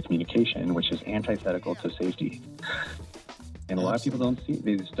barrier to communication, which is antithetical to safety. And a lot of people don't see,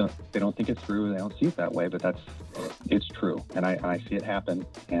 they don't think it through. They don't see it that way, but it's true. And I see it happen.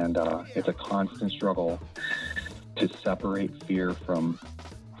 And it's a constant struggle to separate fear from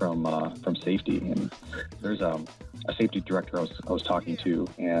safety. And there's a safety director I was talking to,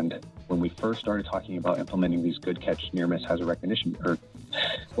 and when we first started talking about implementing these good catch near miss hazard recognition,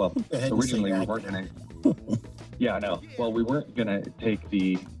 originally we weren't going to. Yeah, I know. Well, we weren't going to take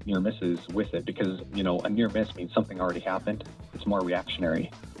the near misses with it because, a near miss means something already happened. It's more reactionary.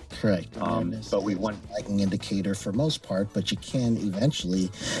 Correct. But we want a lagging indicator for most part, but you can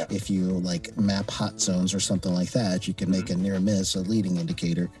eventually, if you map hot zones or something like that, you can make a near miss a leading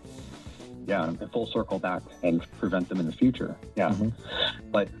indicator. Yeah, and full circle back and prevent them in the future. Yeah.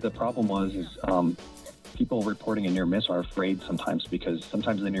 But the problem is people reporting a near miss are afraid sometimes because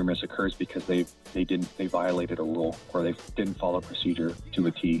sometimes the near miss occurs because they violated a rule or they didn't follow a procedure to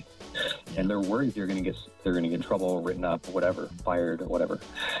a T, and they're worried they're going to get in trouble, written up, whatever, fired, or whatever,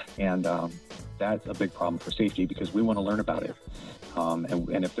 and that's a big problem for safety because we want to learn about it.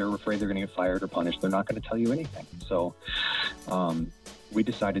 And if they're afraid they're going to get fired or punished, they're not going to tell you anything. So we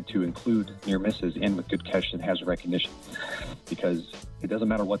decided to include near misses in with good catch and hazard recognition because it doesn't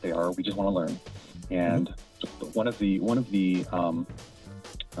matter what they are. We just want to learn. And one of the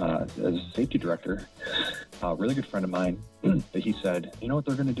as a safety director, a really good friend of mine, that he said, you know what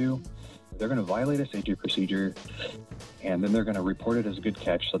they're going to do? They're going to violate a safety procedure, and then they're going to report it as a good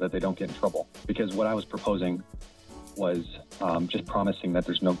catch so that they don't get in trouble. Because what I was proposing was just promising that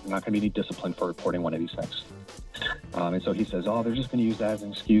there's not going to be any discipline for reporting one of these things. And so he says, oh, they're just going to use that as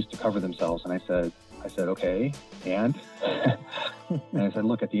an excuse to cover themselves. And I said, okay, and? And I said,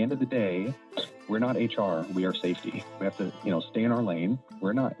 look, at the end of the day, we're not HR, we are safety. We have to, stay in our lane.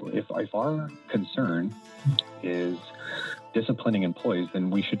 We're not, if our concern is disciplining employees, then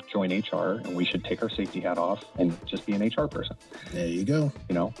we should join HR and we should take our safety hat off and just be an HR person. There you go.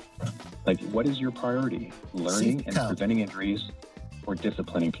 What is your priority? Learning and preventing injuries or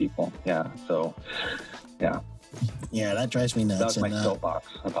disciplining people? Yeah. So, yeah. Yeah, that drives me nuts. That's my soapbox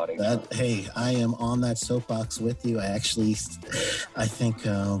about it. Hey, I am on that soapbox with you. I think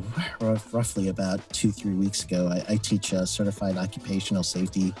roughly about 2-3 weeks ago, I teach a certified occupational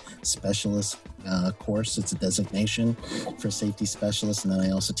safety specialist course. It's a designation for safety specialists, and then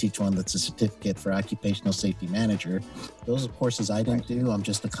I also teach one that's a certificate for occupational safety manager. Those are courses I didn't do. I'm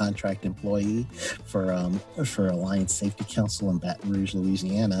just a contract employee for Alliance Safety Council in Baton Rouge,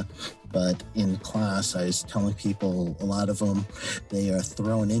 Louisiana. But in class, I was telling people, a lot of them, they are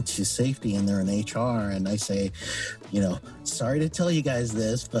thrown into safety and they're in HR. And I say, sorry to tell you guys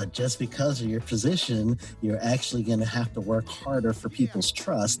this, but just because of your position, you're actually going to have to work harder for people's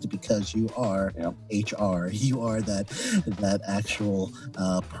trust because you are HR. You are that actual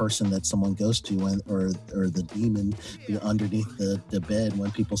person that someone goes to or the demon underneath the bed when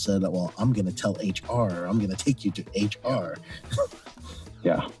people said, well, I'm going to tell HR, I'm going to take you to HR.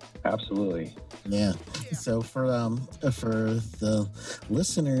 Yeah, absolutely. Yeah. So for the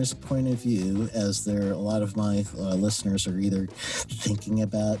listeners' point of view, as a lot of my listeners are either thinking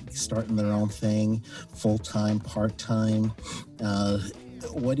about starting their own thing, full-time, part-time,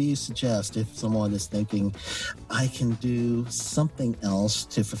 what do you suggest if someone is thinking, I can do something else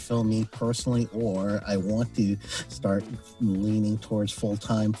to fulfill me personally, or I want to start leaning towards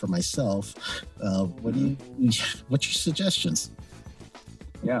full-time for myself? What's your suggestions?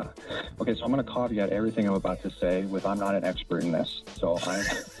 Yeah. Okay, so I'm going to caveat everything I'm about to say with I'm not an expert in this. So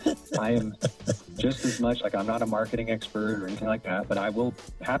I am just as much, like, I'm not a marketing expert or anything like that, but I will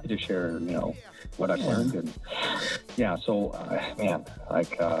happy to share, what I've learned. And yeah, so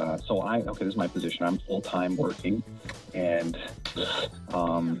this is my position. I'm full-time working, and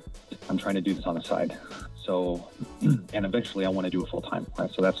I'm trying to do this on the side. So, and eventually I want to do it full-time. Right?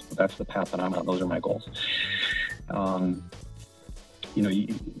 So that's the path that I'm on. Those are my goals.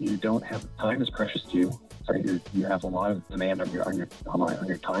 You don't have time is precious to you. So you have a lot of demand on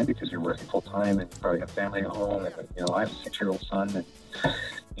your time because you're working full time and you probably have family at home. And, I have a 6-year-old son,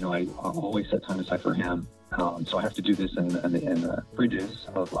 and I always set time aside for him. So I have to do this in the fridges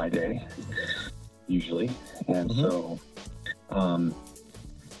of my day, usually. And so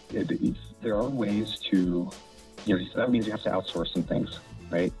there are ways to, that means you have to outsource some things,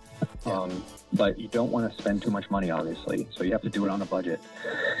 right? Yeah. But you don't want to spend too much money, obviously. So you have to do it on a budget.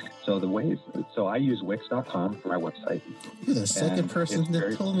 So I use Wix.com for my website. You're the second person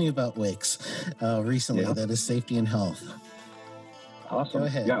that told me about Wix recently. Yeah. That is safety and health. Awesome. Go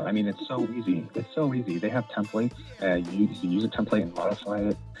ahead. Yeah, I mean, it's so easy. They have templates. You can use a template and modify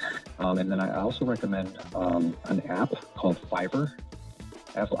it. And then I also recommend an app called Fiverr,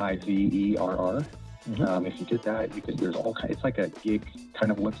 Fiverr. Mm-hmm. If you did that, there's all kinds. It's like a gig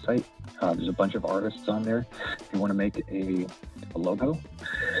kind of website. There's a bunch of artists on there. If you want to make a logo,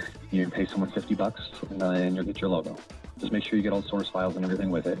 you can pay someone $50 and you'll get your logo. Just make sure you get all the source files and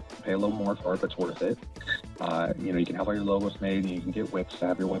everything with it. Pay a little more for it, but it's worth it. You can have all your logos made, and you can get Wix to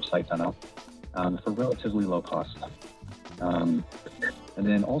have your website done up for relatively low cost. And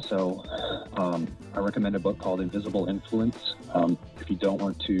then also, I recommend a book called Invisible Influence. If you don't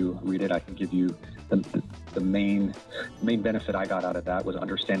want to read it, I can give you the main benefit I got out of that was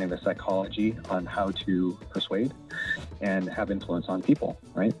understanding the psychology on how to persuade and have influence on people,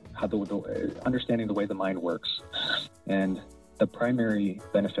 right? Understanding the way the mind works. And the primary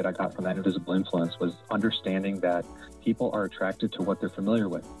benefit I got from that invisible influence was understanding that people are attracted to what they're familiar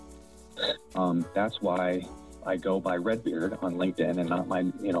with. That's why I go by Redbeard on LinkedIn and not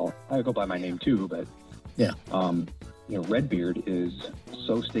my, I go by my name too, but yeah. Redbeard is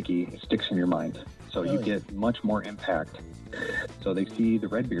so sticky, it sticks in your mind. So you get much more impact. So they see the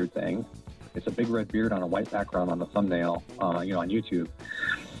Redbeard thing. It's a big red beard on a white background on the thumbnail, on YouTube.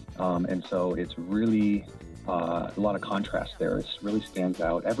 And so it's really a lot of contrast there. It really stands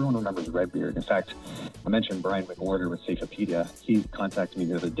out. Everyone remembers Redbeard. In fact, I mentioned Brian McWhorter with Safepedia. He contacted me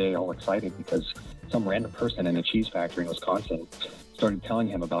the other day all excited because some random person in a cheese factory in Wisconsin started telling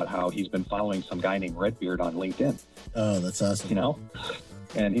him about how he's been following some guy named Redbeard on LinkedIn. Oh, that's awesome.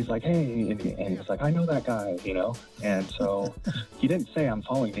 And he's like, hey, and he's like, I know that guy, And so he didn't say I'm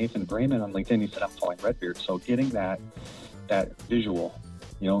following Nathan Brayman on LinkedIn. He said I'm following Redbeard. So getting that visual,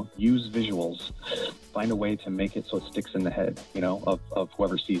 use visuals, find a way to make it so it sticks in the head, of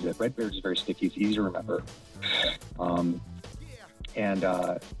whoever sees it. Redbeard is very sticky. It's easy to remember. The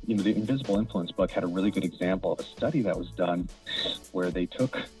Invisible Influence book had a really good example of a study that was done where they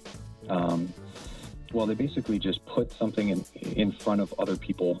took, they basically just put something in front of other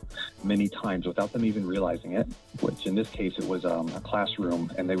people many times without them even realizing it, which in this case, it was a classroom,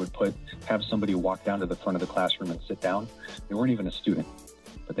 and they would have somebody walk down to the front of the classroom and sit down. They weren't even a student,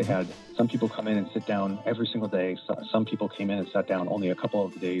 but they had some people come in and sit down every single day. Some people came in and sat down only a couple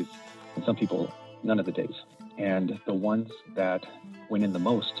of days, and some people none of the days. And the ones that went in the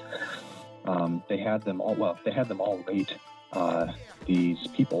most, they had them all rate these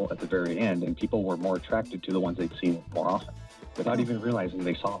people at the very end, and people were more attracted to the ones they'd seen more often without even realizing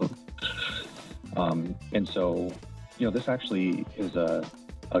they saw them. And so, this actually is a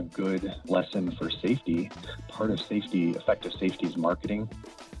good lesson for safety. Part of safety, effective safety, is marketing.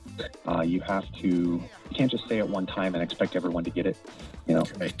 You can't just say it one time and expect everyone to get it.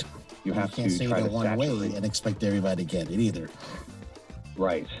 Right. You have can't to say try it to one way and expect everybody to get it either.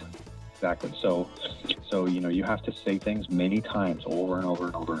 Right. Exactly. So you have to say things many times over and over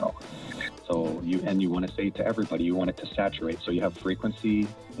and over and over. So you want to say it to everybody. You want it to saturate. So you have frequency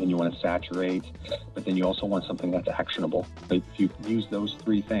and you want to saturate, but then you also want something that's actionable. But if you use those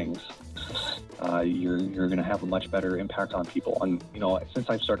three things, you're going to have a much better impact on people. And, since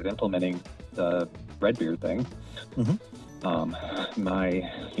I've started implementing the Redbeard thing,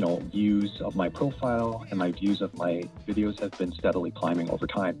 my views of my profile and my views of my videos have been steadily climbing over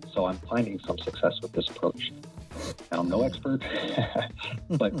time. So I'm finding some success with this approach. I'm no expert,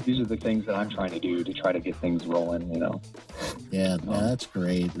 but these are the things that I'm trying to do to try to get things rolling, Yeah, that's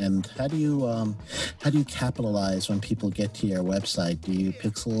great. And how do you capitalize when people get to your website? Do you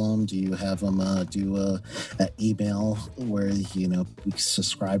pixel them? Do you have them do an email where we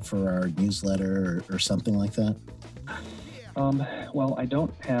subscribe for our newsletter or something like that? Well, I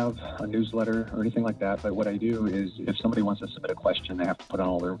don't have a newsletter or anything like that, but what I do is if somebody wants to submit a question, they have to put on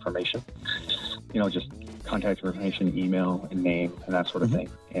all their information, just contact information, email, and name, and that sort of thing.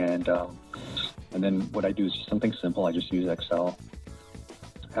 And then what I do is just something simple. I just use Excel.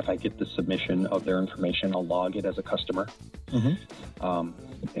 If I get the submission of their information, I'll log it as a customer,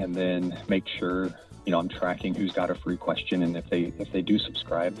 and then make sure I'm tracking who's got a free question, and if they do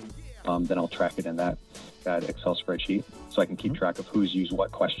subscribe, then I'll track it in that Excel spreadsheet, so I can keep track of who's used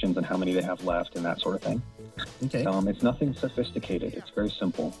what questions and how many they have left and that sort of thing. Okay. It's nothing sophisticated. It's very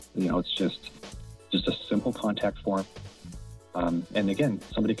simple. It's just a simple contact form. And again,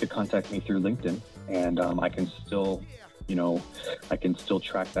 somebody could contact me through LinkedIn, and I can still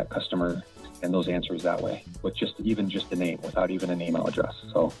track that customer and those answers that way with just the name, without even an email address.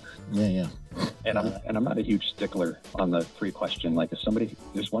 So yeah. And I'm not a huge stickler on the free question. Like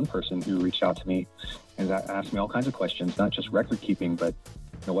there's one person who reached out to me and asked me all kinds of questions, not just record keeping, but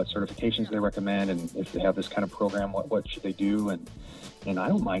what certifications they recommend, and if they have this kind of program, what should they do? And I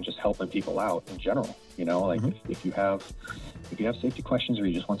don't mind just helping people out in general. If you have safety questions, or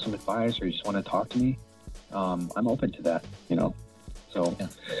you just want some advice, or you just want to talk to me, I'm open to that. So. Yeah.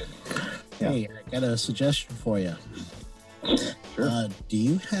 Hey, I got a suggestion for you. Sure. Do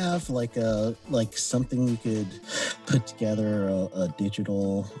you have like something you could put together a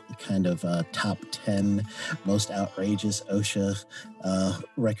digital kind of top 10 most outrageous OSHA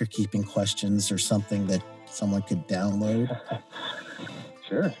record keeping questions, or something that someone could download?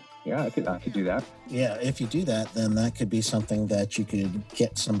 Sure. Yeah, I could do that. Yeah, if you do that, then that could be something that you could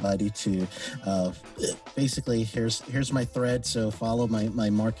get somebody to basically, here's my thread, so follow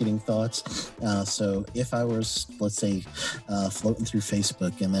my marketing thoughts. So if I was, let's say, floating through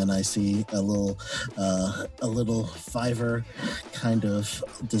Facebook, and then I see a little Fiverr kind of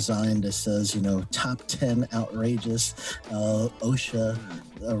design that says, top 10 outrageous OSHA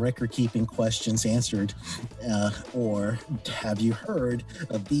record keeping questions answered, or have you heard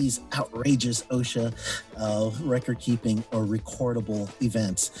of these outrageous OSHA record keeping or recordable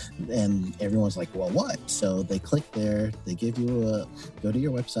events? And everyone's like, well, what? So they click there, they give you go to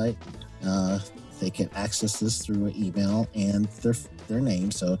your website, they can access this through an email and their name.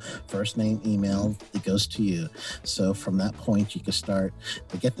 So first name, email, it goes to you. So from that point, you can start.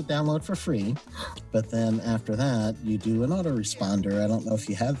 They get the download for free, but then after that, you do an autoresponder. I don't know if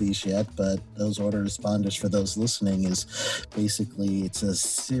you have these yet, but those autoresponders, for those listening, is basically it's a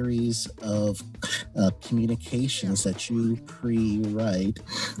series of communications that you pre-write,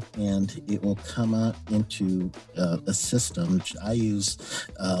 and it will come out into a system. I use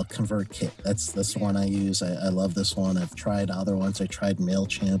ConvertKit. That's the one I use. I love this one. I've tried other ones. I tried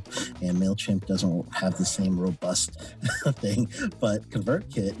MailChimp, and MailChimp doesn't have the same robust thing. But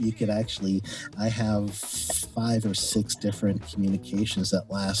ConvertKit, you could actually, I have 5 or 6 different communications that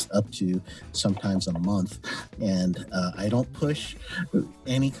last up to sometimes a month. And I don't push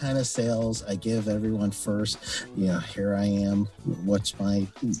any kind of sales. I give everyone first, here I am. What's my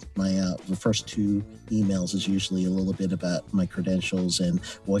the first 2 emails is usually a little bit about my credentials and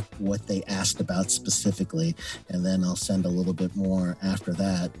what they asked about specifically, and then I'll send a little bit more after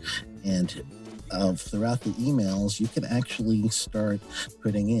that. And throughout the emails, you can actually start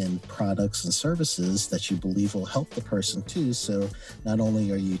putting in products and services that you believe will help the person too. So not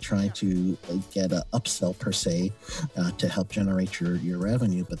only are you trying to get an upsell per se to help generate your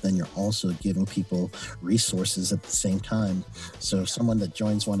revenue, but then you're also giving people resources at the same time. So someone that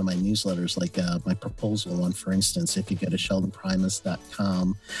joins one of my newsletters, like my proposal one, for instance, if you go to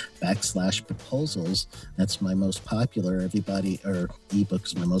sheldonprimus.com/proposals, that's my most popular. Or ebook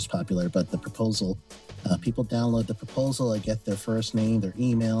is my most popular, but the proposal, people download the proposal. I get their first name, their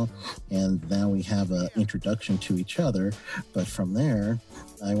email, and now we have an introduction to each other. But from there,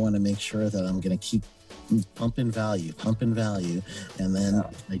 I want to make sure that I'm going to keep pumping value. And then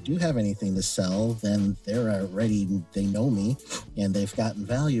if I do have anything to sell, then they're already, they know me and they've gotten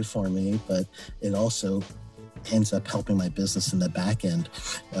value for me, but it also ends up helping my business in the back end.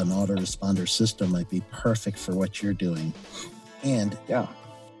 An autoresponder system might be perfect for what you're doing. And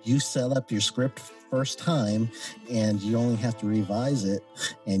you set up your script first time, and you only have to revise it.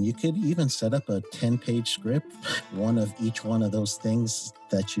 And you could even set up a 10-page script, one of each one of those things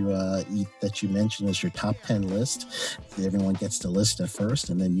that you mentioned as your top 10 list. Everyone gets to list it first,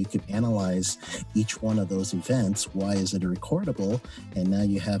 and then you could analyze each one of those events. Why is it recordable? And now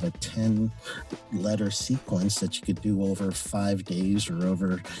you have a 10-letter sequence that you could do over 5 days or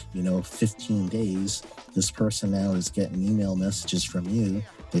over 15 days. This person now is getting email messages from you.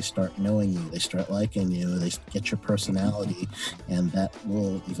 They start knowing you, they start liking you, they get your personality, and that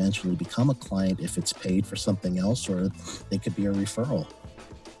will eventually become a client if it's paid for something else, or they could be a referral.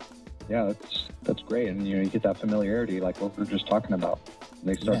 Yeah, that's great. And you get that familiarity, like what we were just talking about. And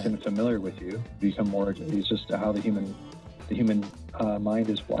they start getting familiar with you, become more. It's just how the human mind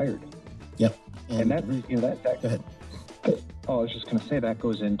is wired. Yep. And that go ahead. I was just going to say that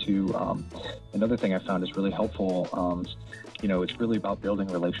goes into another thing I found is really helpful. It's really about building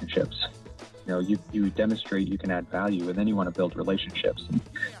relationships. You demonstrate you can add value, and then you want to build relationships.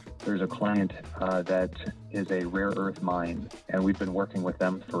 There's a client that is a rare earth mine, and we've been working with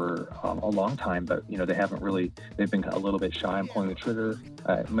them for a long time, but they've been a little bit shy on pulling the trigger,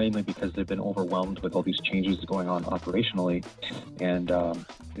 mainly because they've been overwhelmed with all these changes going on operationally. And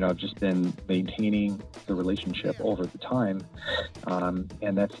I've just been maintaining the relationship over the time,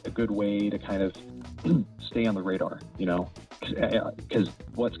 and that's a good way to kind of stay on the radar, because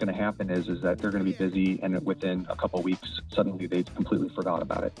what's going to happen is that they're going to be busy, and within a couple of weeks, suddenly they completely forgot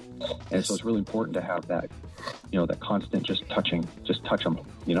about it. And so it's really important to have that, that constant just touch them,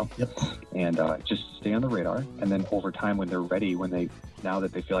 Yep. And just stay on the radar. And then over time, when they're ready, now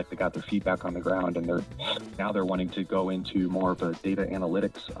that they feel like they got their feet back on the ground, and they're wanting to go into more of a data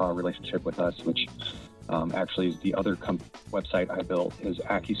analytics relationship with us, which actually is the other website I built is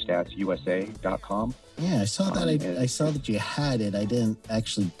AccuStatsUSA.com. Yeah, I saw that. I saw that you had it. I didn't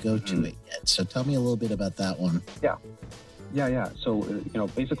actually go to it yet. So tell me a little bit about that one. Yeah. So,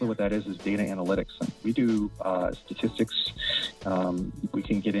 basically what that is data analytics. We do statistics. We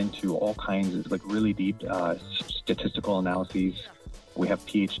can get into all kinds of really deep statistical analyses. We have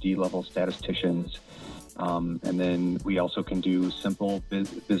PhD level statisticians. And then we also can do simple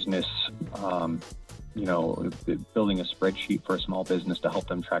business, building a spreadsheet for a small business to help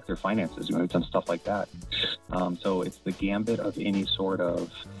them track their finances. We've done stuff like that. So it's the gambit of any sort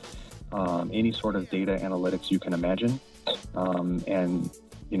of data analytics you can imagine. And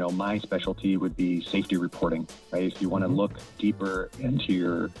my specialty would be safety reporting, right? If you want to look deeper into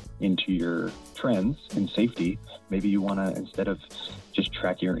your trends in safety, maybe you want to, instead of just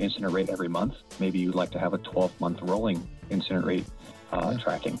track your incident rate every month, maybe you'd like to have a 12-month rolling incident rate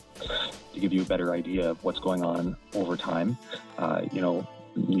tracking to give you a better idea of what's going on over time. You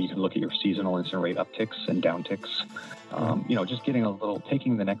can look at your seasonal incident rate upticks and downticks. Just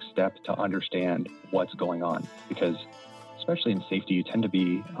taking the next step to understand what's going on, because especially in safety, you tend to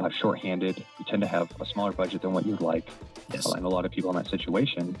be shorthanded. You tend to have a smaller budget than what you'd like. Yes. And a lot of people in that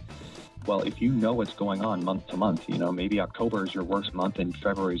situation. Well, if you know what's going on month to month, maybe October is your worst month and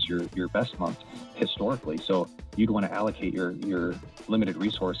February is your best month historically. So you'd want to allocate your limited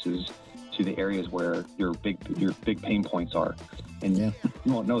resources to the areas where your big pain points are. And you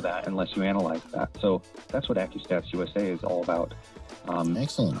won't know that unless you analyze that. So that's what AccuStats USA is all about.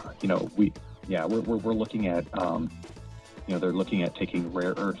 Excellent. We're looking at, they're looking at taking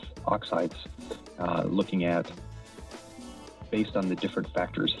rare earth oxides, looking at, based on the different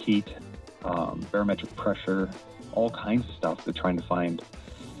factors, heat, barometric pressure, all kinds of stuff. They're trying to find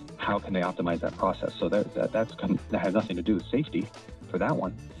how can they optimize that process. So that has nothing to do with safety for that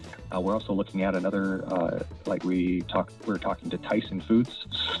one. We're also looking at another, we were talking to Tyson Foods.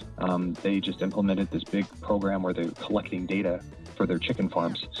 They just implemented this big program where they're collecting data for their chicken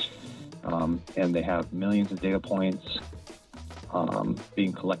farms. And they have millions of data points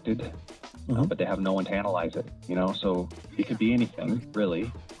being collected, but they have no one to analyze it, so it could be anything,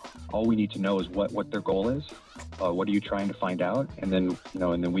 really. All we need to know is what their goal is. What are you trying to find out? And then,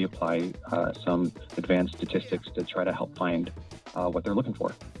 and then we apply some advanced statistics to try to help find what they're looking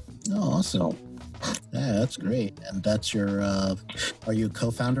for. Oh, awesome. Yeah, that's great. And that's your, are you a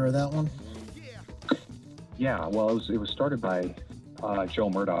co-founder of that one? Yeah, well, it was started by Joe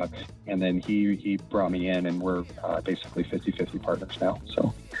Murdoch, and then he brought me in, and we're basically 50-50 partners now.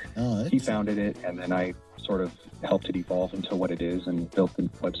 So he founded it, and then I sort of helped it evolve into what it is and built the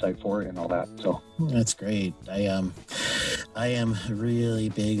website for it and all that. So that's great. I am really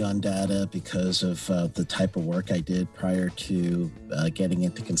big on data because of the type of work I did prior to getting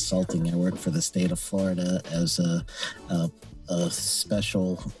into consulting. I worked for the state of Florida as a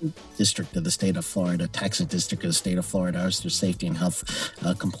special district of the state of Florida, taxing district of the state of Florida. I was their safety and health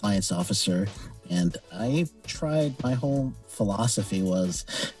compliance officer. And I tried, my whole philosophy was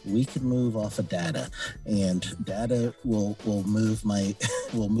we can move off of data, and data will move my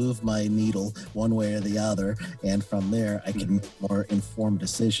will move my needle one way or the other, and from there I can make more informed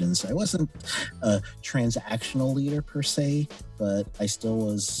decisions. I wasn't a transactional leader per se, but I still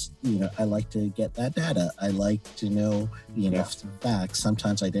was, I like to get that data. I like to know, some facts.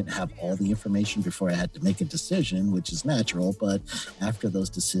 Sometimes I didn't have all the information before I had to make a decision, which is natural, but after those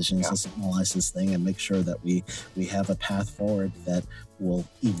decisions, let's analyze this thing and make sure that we have a path forward that will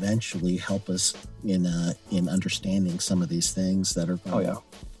eventually help us in understanding some of these things that are going on.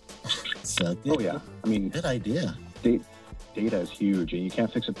 So good, I mean, good idea. Data is huge, and you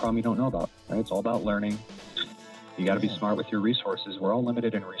can't fix a problem you don't know about, right? It's all about learning. You got to be smart with your resources. We're all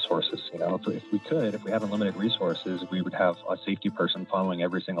limited in resources. If we have unlimited resources, we would have a safety person following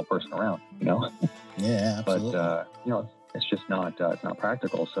every single person around, Yeah, absolutely. But, it's just not, it's not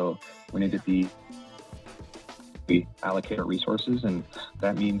practical. So we need to we allocate our resources, and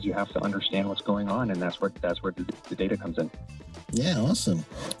that means you have to understand what's going on. And that's where the data comes in. Yeah, awesome.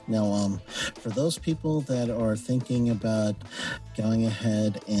 Now, for those people that are thinking about going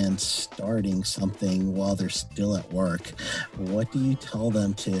ahead and starting something while they're still at work, what do you tell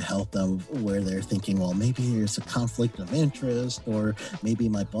them to help them where they're thinking, well, maybe there's a conflict of interest, or maybe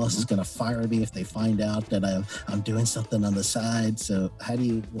my boss is going to fire me if they find out that I'm doing something on the side. So how do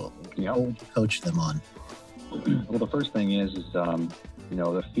you, what would you coach them on? Well, the first thing is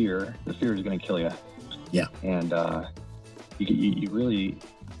the fear is going to kill you. Yeah. And, you really,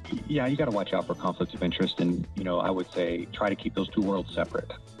 you got to watch out for conflicts of interest. And, I would say try to keep those two worlds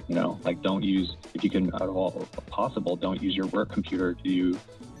separate. Don't use, if you can at all possible, don't use your work computer to do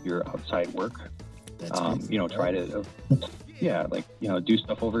your outside work. That's try to, do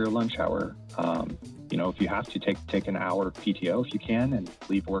stuff over your lunch hour. If you have to take an hour of PTO if you can, and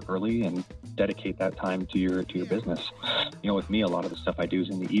leave work early and dedicate that time to your business. With me, a lot of the stuff I do is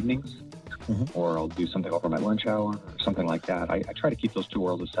in the evenings. Mm-hmm. Or I'll do something over my lunch hour or something like that. I try to keep those two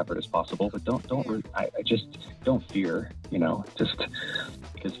worlds as separate as possible, but don't fear, just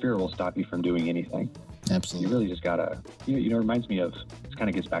because fear will stop you from doing anything. Absolutely. You really just gotta, it reminds me of, this kind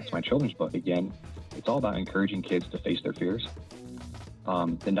of gets back to my children's book again. It's all about encouraging kids to face their fears.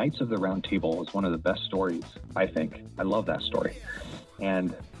 The Knights of the Round Table is one of the best stories, I think. I love that story.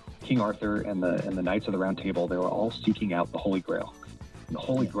 And King Arthur and the Knights of the Round Table, they were all seeking out the Holy Grail. The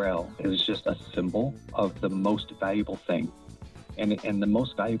Holy Grail is just a symbol of the most valuable thing. And the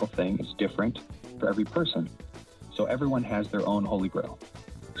most valuable thing is different for every person. So everyone has their own Holy Grail.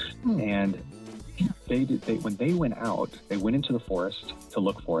 And when they went out, they went into the forest to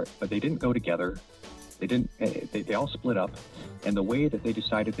look for it, but they didn't go together. They all split up. And the way that they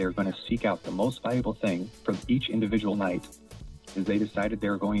decided they were going to seek out the most valuable thing for each individual knight is they decided they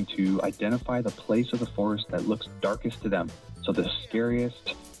were going to identify the place of the forest that looks darkest to them. So the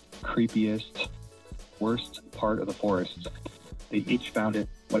scariest, creepiest, worst part of the forest, they each found it,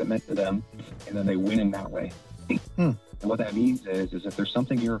 what it meant to them, and then they went in that way. And what that means is if there's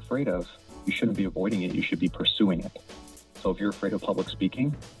something you're afraid of, you shouldn't be avoiding it, you should be pursuing it. So if you're afraid of public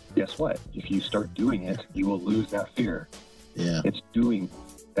speaking, guess what? If you start doing it, you will lose that fear. Yeah. It's doing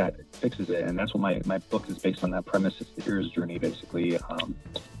that fixes it, and that's what my book is based on, that premise. It's the hero's journey, basically.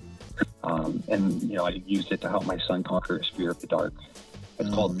 And I used it to help my son conquer his fear of the dark. It's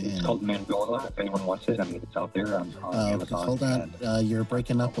called Mandorla. If anyone wants it, it's out there on Amazon. Hold on, you're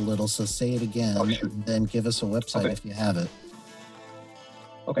breaking up a little, so say it again, and then give us a website if you have it.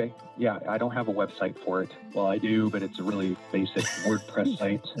 Okay, yeah, I don't have a website for it. Well, I do, but it's a really basic WordPress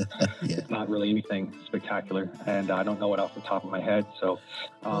site. It's not really anything spectacular, and I don't know it off the top of my head. So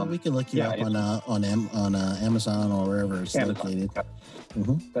we can look you up on Amazon or wherever it's located. Yeah.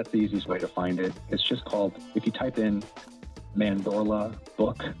 Mm-hmm. That's the easiest way to find it. It's just called, if you type in Mandorla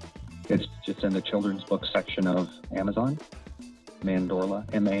book, it's just in the children's book section of Amazon. Mandorla,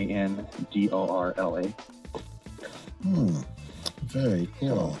 Mandorla. Very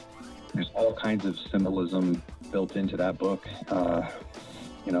cool. So, there's all kinds of symbolism built into that book,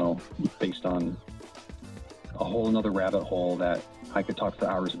 based on a whole another rabbit hole that I could talk for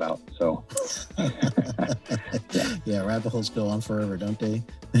hours about. So, yeah, rabbit holes go on forever, don't they?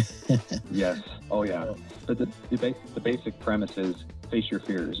 Yes. Oh, yeah. But the basic premise is face your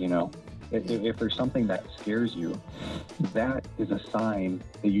fears. If there's something that scares you, that is a sign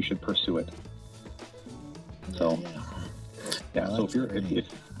that you should pursue it. So. Yeah, well, so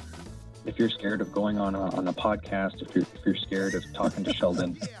if you're scared of going on a podcast, if you're scared of talking to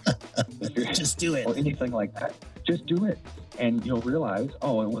Sheldon, just do it, or anything like that, just do it, and you'll realize, it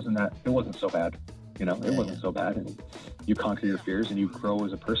wasn't so bad. You know, it wasn't so bad. And you conquer your fears and you grow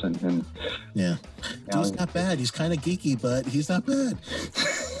as a person. And Yeah. now, He's not bad. He's kind of geeky, but he's not bad.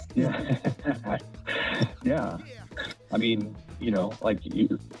 yeah, yeah. I mean, you know, like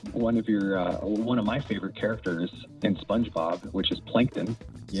one of my favorite characters in SpongeBob, which is Plankton.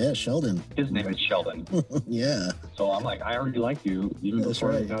 Yeah, Sheldon. His name is Sheldon. Yeah. So I'm like, I already like you even That's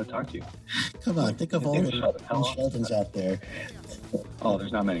before I right. got to talk to you. Come on, think of His all name the is Sheldon. How long? Sheldons out there. Oh,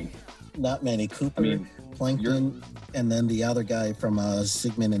 there's not many. Not many. Cooper, I mean, Plankton, and then the other guy from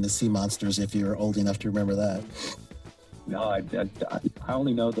Sigmund and the Sea Monsters, if you're old enough to remember that. No, I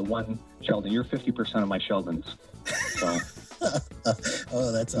only know the one Sheldon. You're 50% of my Sheldons. So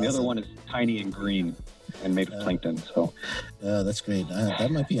Oh, that's awesome. the other one is tiny and green and made of plankton. So Oh, that's great.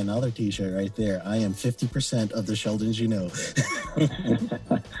 That might be another T-shirt right there. I am 50% of the Sheldons you know.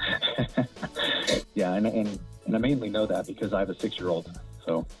 yeah, and I mainly know that because I have a 6-year-old.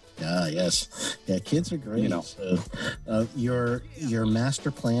 So Ah, yes. Yeah, kids are great. You know. So, your master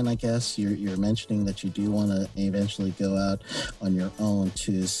plan, I guess, you're mentioning that you do want to eventually go out on your own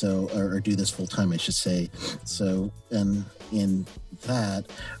too, so or do this full time, I should say. So, and in that,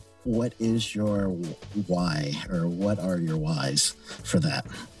 what is your why, or what are your whys for that?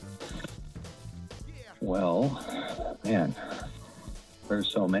 well, man,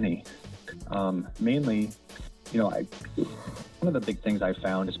 there's so many. Mainly, you know, one of the big things I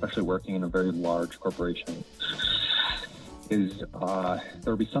found, especially working in a very large corporation, is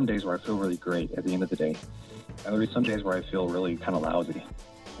there'll be some days where I feel really great at the end of the day. And there'll be some days where I feel really kind of lousy.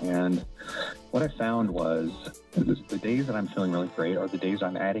 And what I found was the days that I'm feeling really great are the days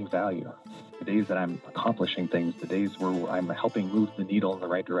I'm adding value, the days that I'm accomplishing things, the days where I'm helping move the needle in the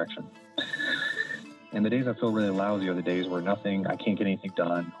right direction. And the days I feel really lousy are the days where I can't get anything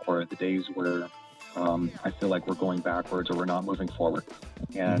done, or the days where I feel like we're going backwards or we're not moving forward.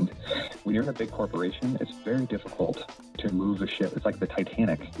 And when you're in a big corporation, it's very difficult to move the ship. It's like the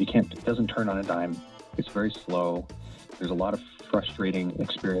Titanic. It doesn't turn on a dime. It's very slow. There's a lot of frustrating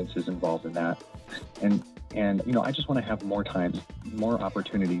experiences involved in that. And you know, I just want to have more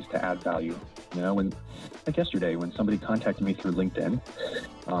opportunities to add value. You know, like yesterday, when somebody contacted me through LinkedIn,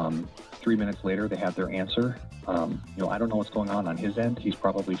 3 minutes later, they have their answer. You know, I don't know what's going on his end. He's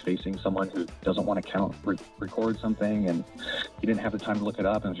probably facing someone who doesn't want to record something, and he didn't have the time to look it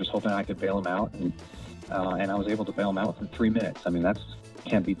up, and was just hoping I could bail him out. And I was able to bail him out within 3 minutes. I mean,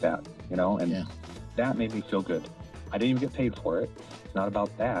 can't beat that, you know, and that made me feel good. I didn't even get paid for it. It's not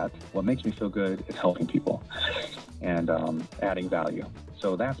about that. What makes me feel good is helping people and adding value.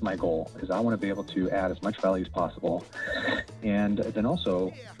 So that's my goal, is I want to be able to add as much value as possible. And then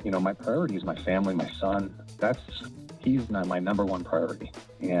also, you know, my priority is my family, my son. He's not my number one priority.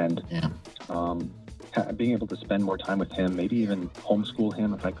 And being able to spend more time with him, maybe even homeschool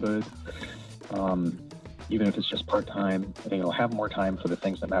him if I could, even if it's just part-time, you know, have more time for the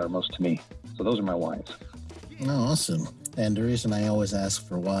things that matter most to me. So those are my whys. Oh, awesome. And the reason I always ask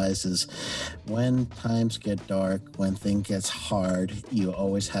for whys is when times get dark, when things gets hard, you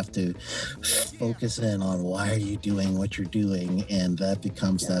always have to focus in on why are you doing what you're doing, and that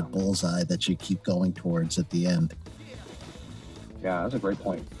becomes that bullseye that you keep going towards at the end. Yeah, that's a great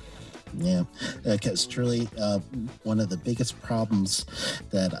point. Yeah, because truly one of the biggest problems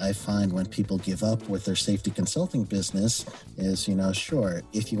that I find when people give up with their safety consulting business is, you know, sure,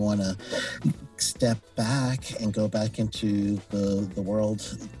 if you want to step back and go back into the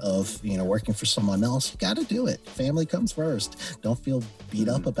world of, you know, working for someone else, you got to do it. Family comes first. Don't feel beat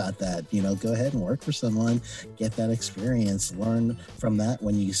up about that. You know, go ahead and work for someone, get that experience, learn from that.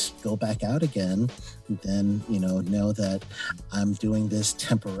 When you go back out again, then, you know that I'm doing this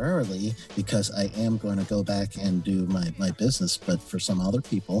temporarily because I am going to go back and do my business. But for some other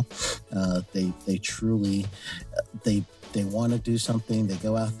people, they truly, they want to do something. They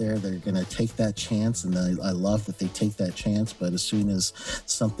go out there, they're going to take that chance. And I love that they take that chance. But as soon as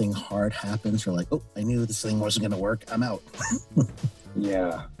something hard happens, you're like, oh, I knew this thing wasn't going to work. I'm out.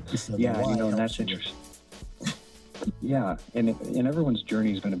 Yeah. So You know, and that's interesting. Yeah. And everyone's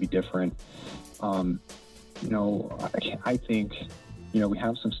journey is going to be different. You know, I think, you know, we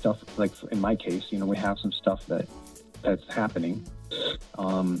have some stuff, like in my case, you know, we have some stuff that's happening.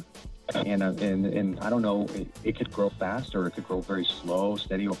 And I don't know, it could grow fast or it could grow very slow,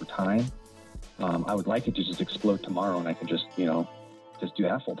 steady over time. I would like it to just explode tomorrow and I could just, you know, just do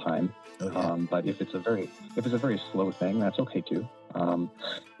that full time. Oh, yeah. But if it's a very slow thing, that's okay too.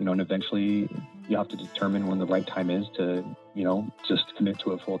 You know, and eventually you have to determine when the right time is to, you know, just commit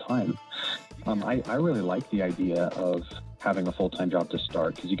to it full time. I really like the idea of having a full-time job to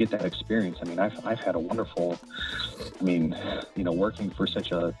start, because you get that experience. I mean, I've had a wonderful, working for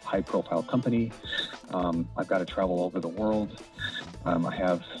such a high-profile company. I've got to travel over the world. I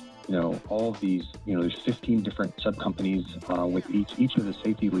have, all of these, there's 15 different sub-companies with each of the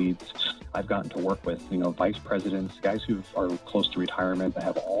safety leads I've gotten to work with, vice presidents, guys who are close to retirement that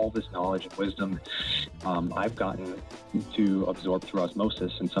have all this knowledge and wisdom. I've gotten to absorb through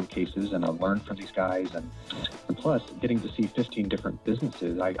osmosis in some cases, and I've learned from these guys. And plus, getting to see 15 different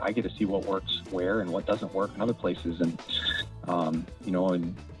businesses, I get to see what works where and what doesn't work in other places. And,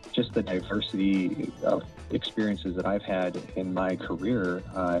 and just the diversity of experiences that I've had in my career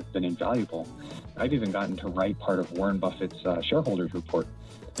have been invaluable. I've even gotten to write part of Warren Buffett's shareholders report.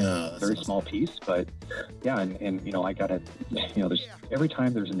 Very awesome. Small piece, but yeah, and I gotta, there's every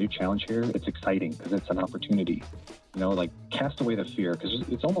time there's a new challenge here, it's exciting because it's an opportunity. Like cast away the fear, because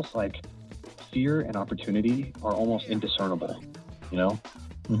it's almost like fear and opportunity are almost indiscernible.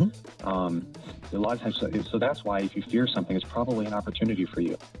 Mm-hmm. A lot of times, so that's why if you fear something, it's probably an opportunity for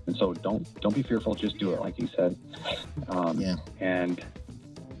you. And so don't be fearful, just do it, like you said. And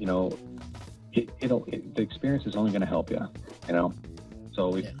the experience is only going to help you.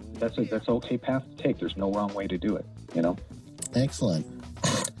 So that's an okay path to take. There's no wrong way to do it. Excellent.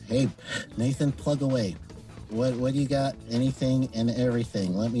 Hey, Nathan, plug away. What do you got? Anything and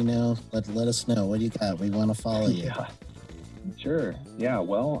everything. Let me know. Let us know. What do you got? We want to follow you. Yeah. Sure. Yeah.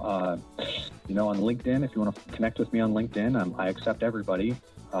 Well, on LinkedIn, if you want to connect with me on LinkedIn, I accept everybody.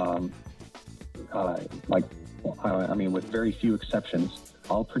 With very few exceptions,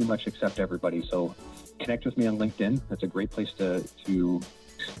 I'll pretty much accept everybody. So connect with me on LinkedIn. That's a great place to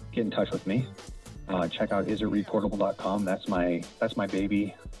get in touch with me. Check out isitreportable.com. That's my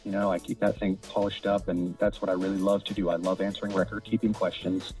baby. I keep that thing polished up, and that's what I really love to do. I love answering record keeping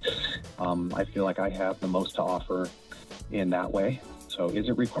questions. I feel like I have the most to offer in that way. So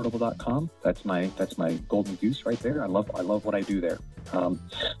isitreportable.com. That's my golden goose right there. I love what I do there.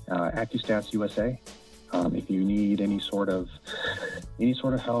 AccuStats USA. If you need any sort of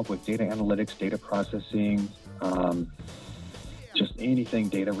help with data analytics, data processing, just anything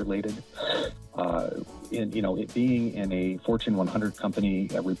data related, it being in a Fortune 100 company,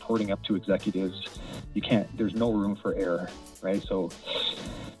 reporting up to executives, there's no room for error, right? So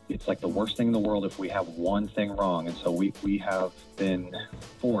it's like the worst thing in the world if we have one thing wrong. And so we have been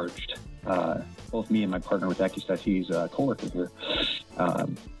forged, both me and my partner with AccuStats, he's a coworker here,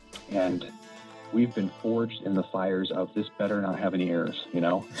 and we've been forged in the fires of this better not have any errors,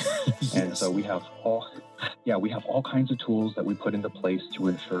 Yes. And so we have all kinds of tools that we put into place to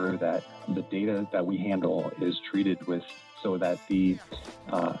ensure that the data that we handle is treated with so that the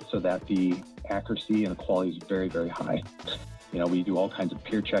accuracy and the quality is very, very high. We do all kinds of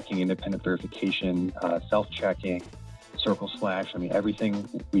peer checking, independent verification, self-checking, Circle Slash. Everything.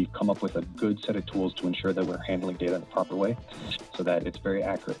 We've come up with a good set of tools to ensure that we're handling data in the proper way so that it's very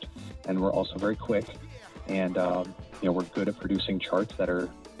accurate. And we're also very quick, and we're good at producing charts that are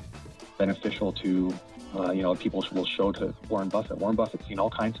beneficial to people will show to Warren Buffett. Warren Buffett's seen all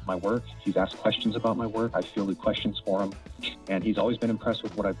kinds of my work. He's asked questions about my work. I've fielded questions for him, and he's always been impressed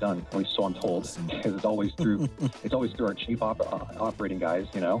with what I've done. At least so I'm told. Because it's always through our chief operating guys.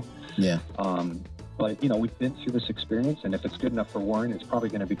 Yeah. But we've been through this experience, and if it's good enough for Warren, it's probably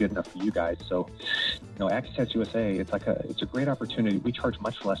going to be good enough for you guys. So, AccuStats USA, it's a great opportunity. We charge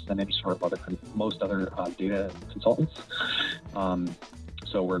much less than any sort of most other data consultants.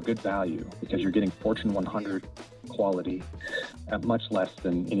 So we're a good value because you're getting Fortune 100 quality at much less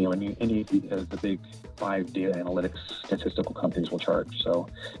than any of the big 5 data analytics statistical companies will charge. So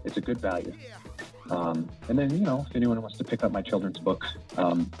it's a good value. And then, if anyone wants to pick up my children's book,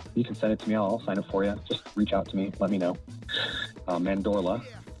 you can send it to me. I'll sign it for you. Just reach out to me. Let me know. Mandorla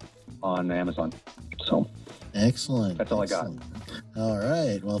on Amazon. So excellent. That's all Excellent. I got. All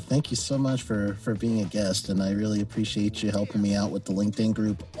right. Well, thank you so much for being a guest, and I really appreciate you helping me out with the LinkedIn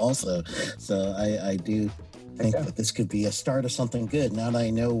group also. So I do think that this could be a start of something good. Now that I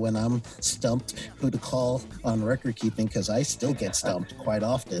know when I'm stumped who to call on record keeping, because I still get stumped quite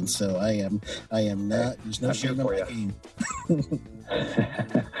often. So I am not, there's no shame in my game.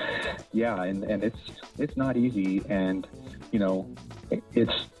 Yeah. And it's not easy. And,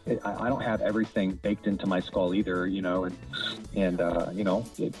 I don't have everything baked into my skull either, if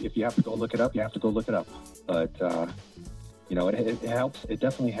you have to go look it up, you have to go look it up. But, it helps. It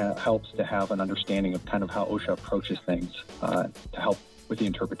definitely helps to have an understanding of kind of how OSHA approaches things to help with the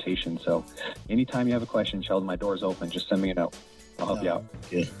interpretation. So anytime you have a question, Sheldon, my door's open. Just send me a note. I'll help you out.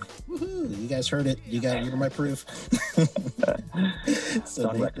 Good. Woohoo! You guys heard it. You got my proof. So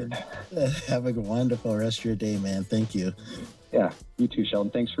on record. Have a wonderful rest of your day, man. Thank you. Yeah, you too,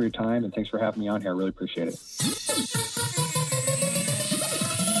 Sheldon. Thanks for your time and thanks for having me on here. I really appreciate it.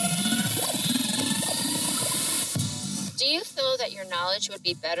 Do you feel that your knowledge would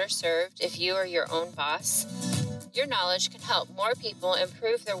be better served if you were your own boss? Your knowledge can help more people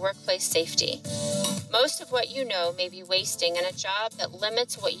improve their workplace safety. Most of what you know may be wasting in a job that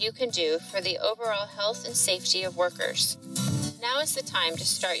limits what you can do for the overall health and safety of workers. Now is the time to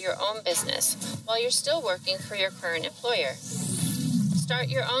start your own business while you're still working for your current employer. Start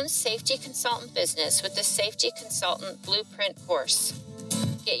your own safety consultant business with the Safety Consultant Blueprint course.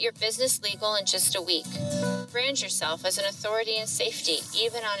 Get your business legal in just a week. Brand yourself as an authority in safety,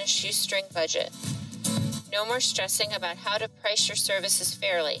 even on a shoestring budget. No more stressing about how to price your services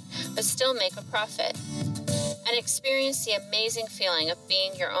fairly, but still make a profit. And experience the amazing feeling of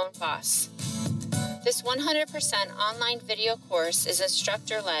being your own boss. This 100% online video course is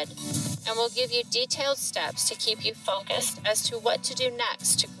instructor-led and will give you detailed steps to keep you focused as to what to do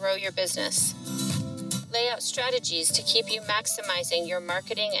next to grow your business. Lay out strategies to keep you maximizing your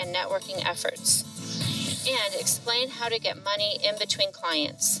marketing and networking efforts. And explain how to get money in between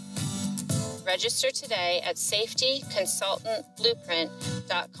clients. Register today at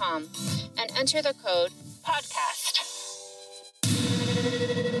safetyconsultantblueprint.com and enter the code PODCAST.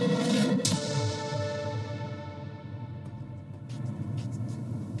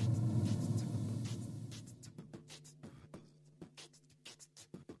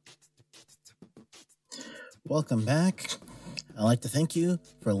 Welcome back. I'd like to thank you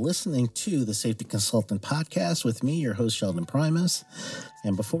for listening to the Safety Consultant Podcast with me, your host, Sheldon Primus.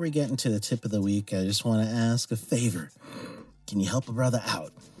 And before we get into the tip of the week, I just want to ask a favor. Can you help a brother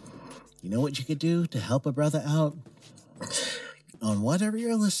out? You know what you could do to help a brother out? On whatever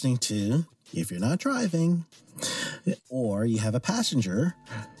you're listening to, if you're not driving or you have a passenger,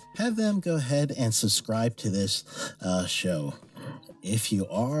 have them go ahead and subscribe to this show. If you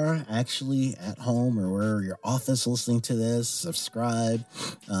are actually at home or where your office listening to this, subscribe,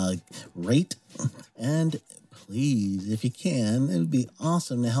 rate, and please, if you can, it would be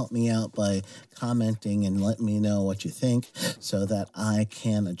awesome to help me out by commenting and letting me know what you think so that I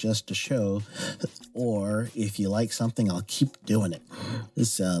can adjust the show. Or if you like something, I'll keep doing it.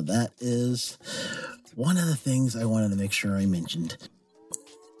 So that is one of the things I wanted to make sure I mentioned.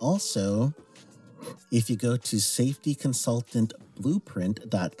 Also, if you go to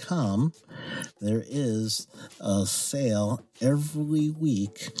safetyconsultantblueprint.com, there is a sale every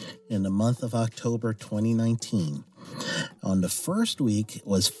week in the month of October 2019. On the first week, it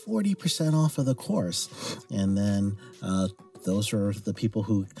was 40% off of the course. And then those are the people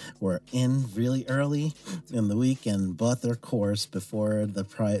who were in really early in the week and bought their course before the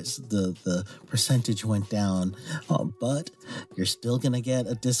price, the percentage went down. But you're still going to get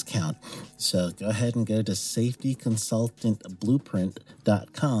a discount. So go ahead and go to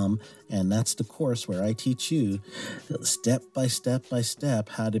safetyconsultantblueprint.com. And that's the course where I teach you step by step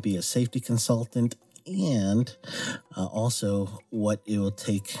how to be a safety consultant, and also what it will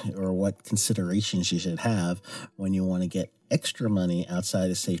take or what considerations you should have when you want to get extra money outside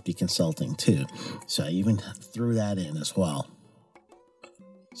of safety consulting too. So I even threw that in as well.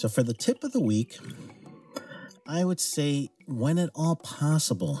 So for the tip of the week, I would say when at all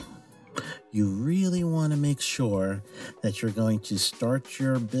possible, you really want to make sure that you're going to start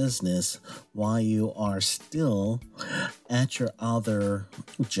your business while you are still at your other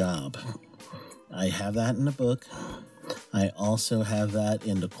job. I have that in the book. I also have that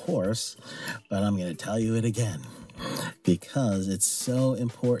in the course, but I'm going to tell you it again because it's so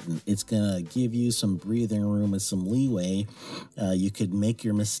important. It's going to give you some breathing room and some leeway. You could make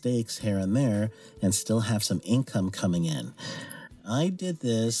your mistakes here and there and still have some income coming in. I did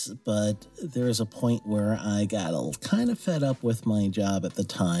this, but there was a point where I got kind of fed up with my job at the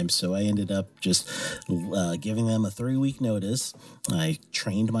time, so I ended up just giving them a 3-week notice. I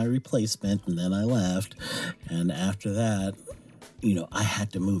trained my replacement, and then I left. And after that, I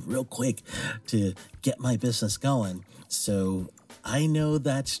had to move real quick to get my business going. So I know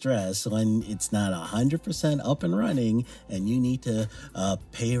that stress when it's not 100% up and running and you need to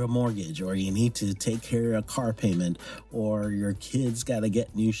pay a mortgage, or you need to take care of a car payment, or your kids got to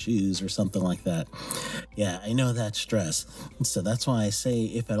get new shoes or something like that. Yeah, I know that stress. So that's why I say,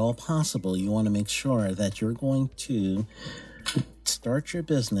 if at all possible, you want to make sure that you're going to start your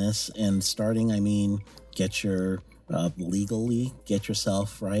business, and starting, I mean, get your legally get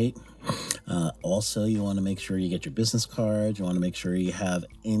yourself right. Also, you want to make sure you get your business card. You want to make sure you have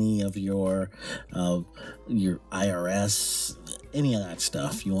any of your IRS any of that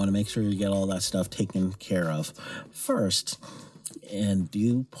stuff. You want to make sure you get all that stuff taken care of first, and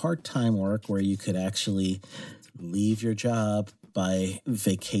do part-time work where you could actually leave your job by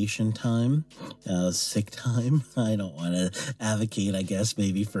vacation time, sick time. I don't want to advocate, I guess,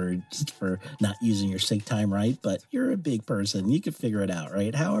 maybe for not using your sick time right, but you're a big person. You can figure it out,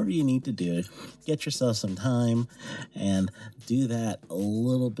 right? However you need to do it. Get yourself some time and do that a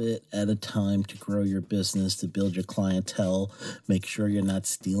little bit at a time to grow your business, to build your clientele. Make sure you're not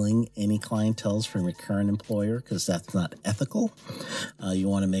stealing any clientele from your current employer, because that's not ethical. You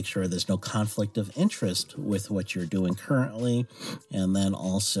want to make sure there's no conflict of interest with what you're doing currently, and then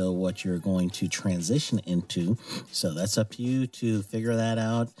also what you're going to transition into. So that's up to you to figure that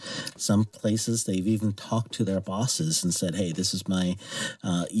out. Some places, they've even talked to their bosses and said, hey, this is my,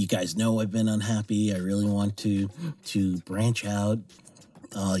 you guys know I've been unhappy. I really want to branch out.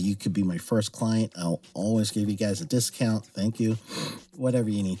 You could be my first client. I'll always give you guys a discount. Thank you. Whatever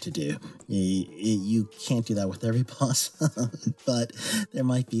you need to do. You can't do that with every boss, but there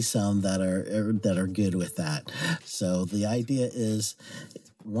might be some that are good with that. So the idea is,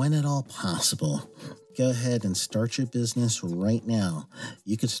 when at all possible, go ahead and start your business right now.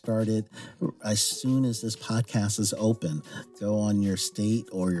 You could start it as soon as this podcast is open. Go on your state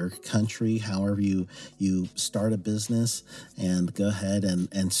or your country, however you start a business, and go ahead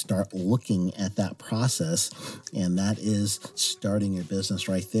and start looking at that process. And that is starting your business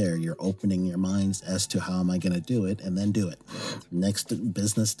right there. You're opening your minds as to how am I going to do it, and then do it. Next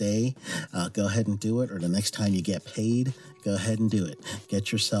business day, go ahead and do it. Or the next time you get paid, go ahead and do it.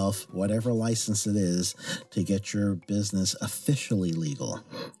 Get yourself whatever license it is to get your business officially legal.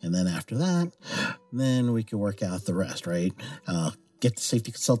 And then after that, then we can work out the rest, right? Get the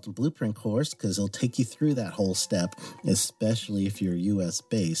Safety Consultant Blueprint course, because it'll take you through that whole step, especially if you're U.S.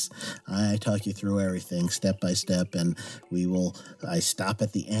 based. I talk you through everything step by step, and I stop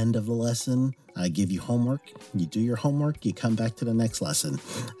at the end of the lesson. I give you homework. You do your homework. You come back to the next lesson.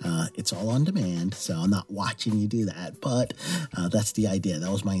 It's all on demand, so I'm not watching you do that, but that's the idea.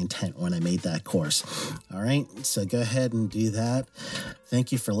 That was my intent when I made that course. All right, so go ahead and do that.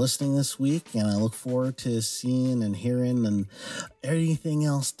 Thank you for listening this week, and I look forward to seeing and hearing and anything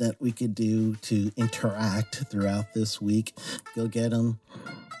else that we could do to interact throughout this week. Go get them,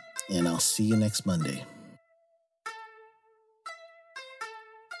 and I'll see you next Monday.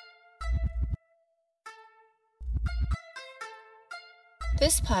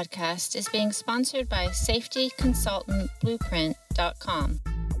 This podcast is being sponsored by SafetyConsultantBlueprint.com.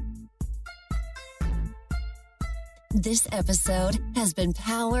 This episode has been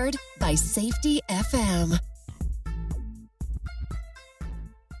powered by Safety FM.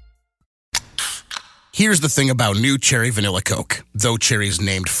 Here's the thing about new Cherry Vanilla Coke. Though cherry's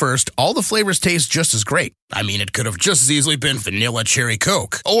named first, all the flavors taste just as great. I mean, it could have just as easily been Vanilla Cherry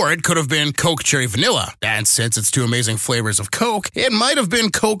Coke, or it could have been Coke Cherry Vanilla. And since it's two amazing flavors of Coke, it might have been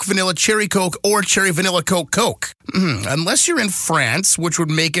Coke Vanilla Cherry Coke or Cherry Vanilla Coke Coke. Unless you're in France, which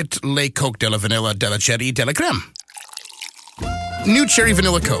would make it Le Coke de la Vanilla de la Cherry de la Crème. New Cherry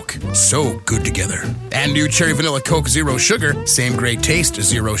Vanilla Coke, so good together. And new Cherry Vanilla Coke Zero Sugar, same great taste,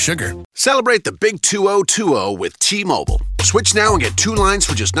 zero sugar. Celebrate the big 2020 with T-Mobile. Switch now and get 2 lines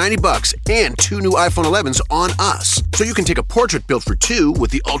for just $90 and 2 new iPhone 11s on us. So you can take a portrait built for 2 with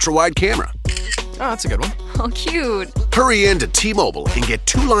the ultra-wide camera. Oh, that's a good one. Oh, cute. Hurry in to T-Mobile and get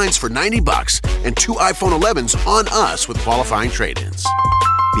 2 lines for $90 and 2 iPhone 11s on us with qualifying trade-ins.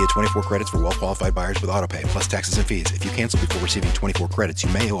 Via 24 credits for well-qualified buyers with autopay, plus taxes and fees. If you cancel before receiving 24 credits, you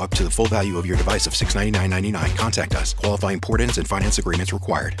may owe up to the full value of your device of $699.99. Contact us. Qualifying port-ins and finance agreements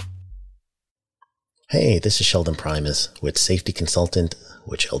required. Hey, this is Sheldon Primus with Safety Consultant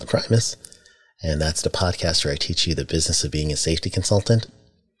with Sheldon Primus, and that's the podcast where I teach you the business of being a safety consultant.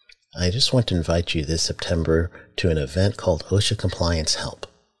 I just want to invite you this September to an event called OSHA Compliance Help.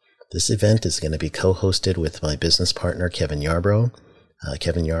 This event is going to be co-hosted with my business partner, Kevin Yarbrough.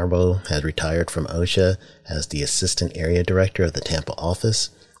 Kevin Yarbrough had retired from OSHA as the Assistant Area Director of the Tampa office,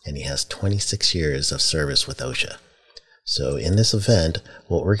 and he has 26 years of service with OSHA. So in this event,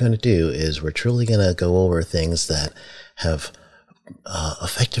 what we're going to do is we're truly going to go over things that have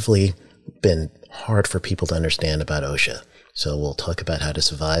effectively been hard for people to understand about OSHA. So we'll talk about how to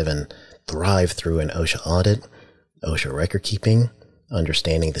survive and thrive through an OSHA audit, OSHA record keeping,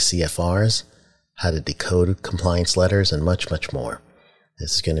 understanding the CFRs, how to decode compliance letters, and much, much more.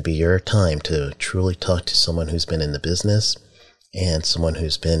 This is going to be your time to truly talk to someone who's been in the business and someone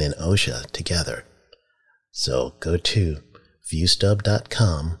who's been in OSHA together. So go to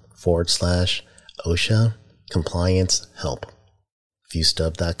viewstub.com/OSHA compliance help.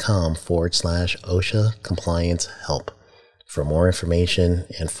 viewstub.com/OSHA compliance help for more information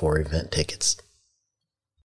and for event tickets.